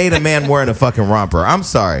wouldn't date a man wearing a fucking romper. I'm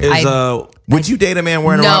sorry. Would you date a man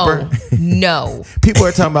wearing a No, romper? no. People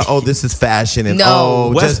are talking about, oh, this is fashion and No.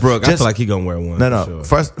 oh, Westbrook, I just feel like he gonna wear one. no.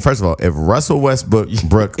 for sure. First of all, if Russell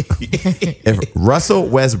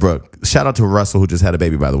Westbrook, shout out to Russell who just had a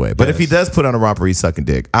baby, by the way. But if he does put on a romper, he's sucking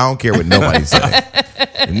dick. I don't care what nobody says.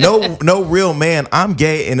 No real man. I'm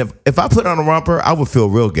gay, and if I put on a romper, I would feel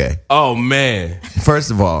real gay. Oh man,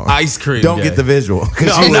 First of all, Ice cream Don't gay. get the visual. 'Cause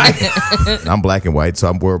No, you I'm look- I'm black and white, so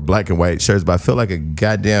I'm wearing black and white shirts, but I feel like a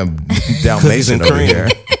goddamn Dalmatian and over cream. here.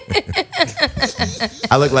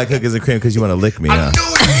 I look like cookies and cream because you want to lick me, huh?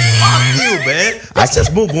 Fuck you, man. Let's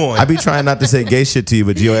just move on. I be trying not to say gay shit to you,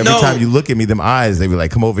 but Gio, every No. time you look at me, them eyes, they be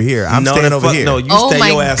like, "Come over here." I'm staying over here. No, you Oh stay my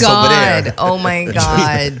your ass god! over there. Oh my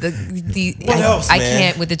god! What else, I man?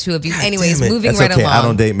 can't with the two of you. Anyways, damn it. moving That's right okay. along. I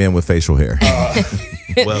don't date men with facial hair.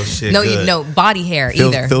 Well, shit. No, good. no body hair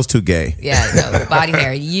feels, either. feels too gay. Yeah, no body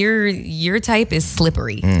hair. Your type is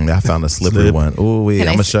slippery. I found a slippery one. Ooh, I'm Can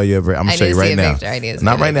I gonna see- show you. I'm gonna I show need you to see right a now. picture. I need to see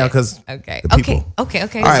Not a right now picture. because Okay. the people. Okay. All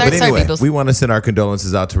right, Sorry, but sorry, anyway, people. we want to send our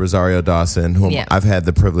condolences out to Rosario Dawson, whom Yeah. I've had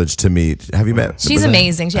the privilege to meet. Have you met? She's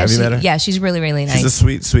amazing. Have you met her? Yeah, she's really, really nice. She's a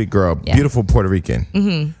sweet, sweet girl. Yeah. Beautiful Puerto Rican.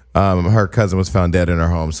 Mm-hmm. Her cousin was found dead in her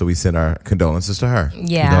home, so we send our condolences to her.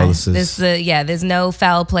 Yeah, Condolences. there's no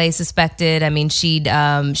foul play suspected. I mean, she'd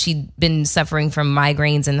been suffering from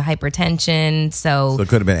migraines and hypertension, So so it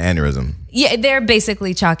could have been aneurysm. yeah, they're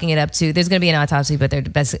basically chalking it up to. There's going to be an autopsy, but they're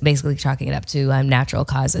basically chalking it up to natural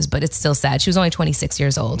causes. But it's still sad. She was only 26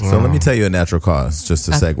 years old. So let me tell you a natural cause, just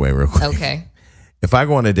to segue real quick. Okay. If I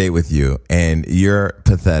go on a date with you and you're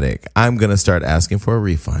pathetic, I'm going to start asking for a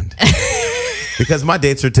refund. Because my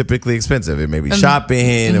dates are typically expensive. It may be shopping,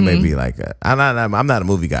 it may be like I'm not a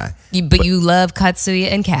movie guy. But you love Katsuya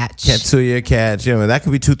and Catch. Katsuya, catch, that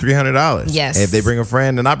could be $200-$300. Yes. If they bring a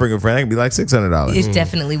friend and I bring a friend, that could be like $600. It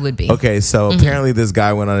definitely would be. Okay, so apparently this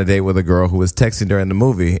guy went on a date with a girl who was texting during the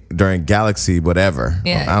movie, during Galaxy whatever.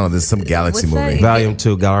 Yeah. I don't know, there's some Galaxy What's that? movie. Volume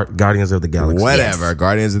 2, Guardians of the Galaxy. Whatever, Yes.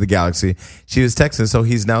 Guardians of the Galaxy. She was texting, so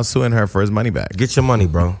he's now suing her for his money back. Get your money,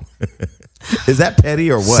 bro. Is that petty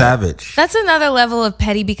or what? Savage. That's another level of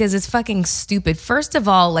petty because it's fucking stupid. First of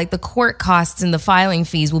all, like the court costs and the filing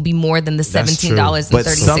fees will be more than the $17.36. But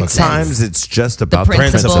sometimes it's just about the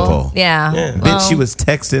principle. Yeah. Bitch, Well, she was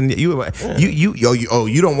texting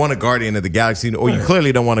you don't want a guardian of the galaxy, or you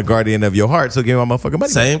clearly don't want a guardian of your heart, so give me my motherfucking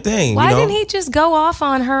money. Same thing. why you know? didn't he just go off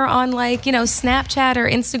on her on Snapchat or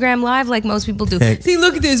Instagram Live like most people do? See,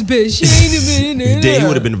 look at this bitch. She ain't even. He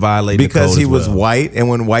would have been violated Because he was well. white, and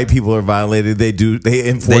when white people are violated, they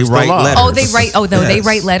enforce write the law. letters. Oh, they write. Oh no, they Yes.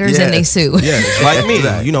 write letters and they Yes. sue. Yeah, like me.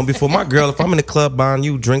 Before my girl, if I'm in the club buying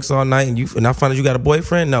you drinks all night and I find out you got a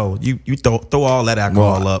boyfriend, no, you throw all that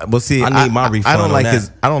alcohol up. Well, see, I need my refund. I don't like on that.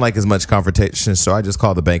 I don't like as much confrontation, so I just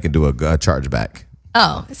call the bank and do a chargeback.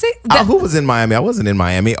 Oh, see. Who was in Miami? I wasn't in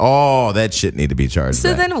Miami. Oh, that shit need to be charged.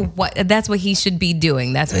 So back. then what? That's what he should be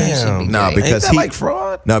doing. That's what he should be No, doing. because Ain't that like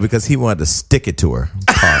fraud? No, because he wanted to stick it to her.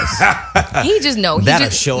 Pause. He just That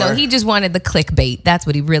sure. he just wanted the clickbait. That's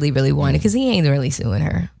what he really, really wanted because he ain't really suing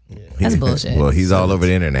her. That's bullshit. Well, he's all over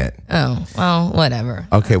the internet. Oh, well, whatever.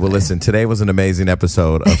 Okay, well, listen, today was an amazing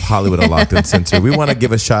episode of Hollywood Unlocked and Censored. We want to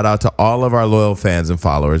give a shout out to all of our loyal fans and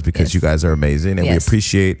followers because Yes. you guys are amazing, and we Yes.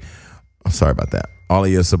 appreciate, I'm sorry about that, all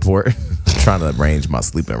of your support. I'm trying to arrange my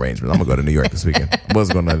sleeping arrangements. I'm going to go to New York this weekend. I was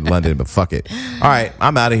going to London, but fuck it. All right,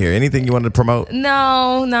 I'm out of here. Anything you wanted to promote?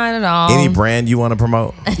 No, not at all. Any brand you want to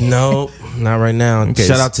promote? No, not right now. Okay.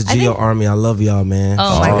 Shout out to I Geo think- Army. I love y'all, man.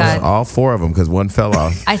 Oh my god. All four of them because one fell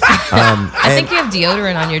off. I think you have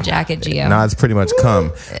deodorant on your jacket, Gio. Nah, it's pretty much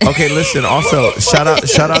come. Okay, listen. Also, shout out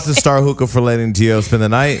to Star Hookah for letting Gio spend the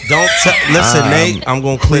night. Listen, Nate. I'm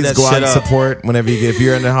gonna clear Please that go out shit and up. support whenever you get. If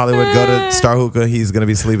you're in Hollywood, go to Star Hookah. He's gonna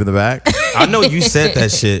be sleeping in the back. I know you said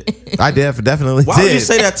that shit. I definitely Why did. would you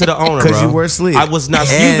say that to the owner? 'Cause bro? you were asleep. I was not.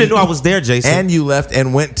 You And- didn't know I was there, Jason. And you left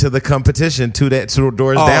and went to the competition two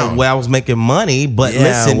doors oh, down. well, I was making money, but Yeah,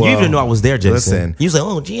 listen, well, you didn't know I was there, Jason. listen. You was like,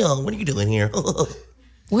 "Oh, Gio, what are you doing here?"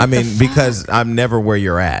 What I the mean, fuck? because I'm never where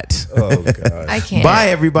you're at. Oh God. I can't. Bye,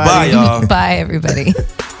 everybody. Bye, y'all. Bye, everybody.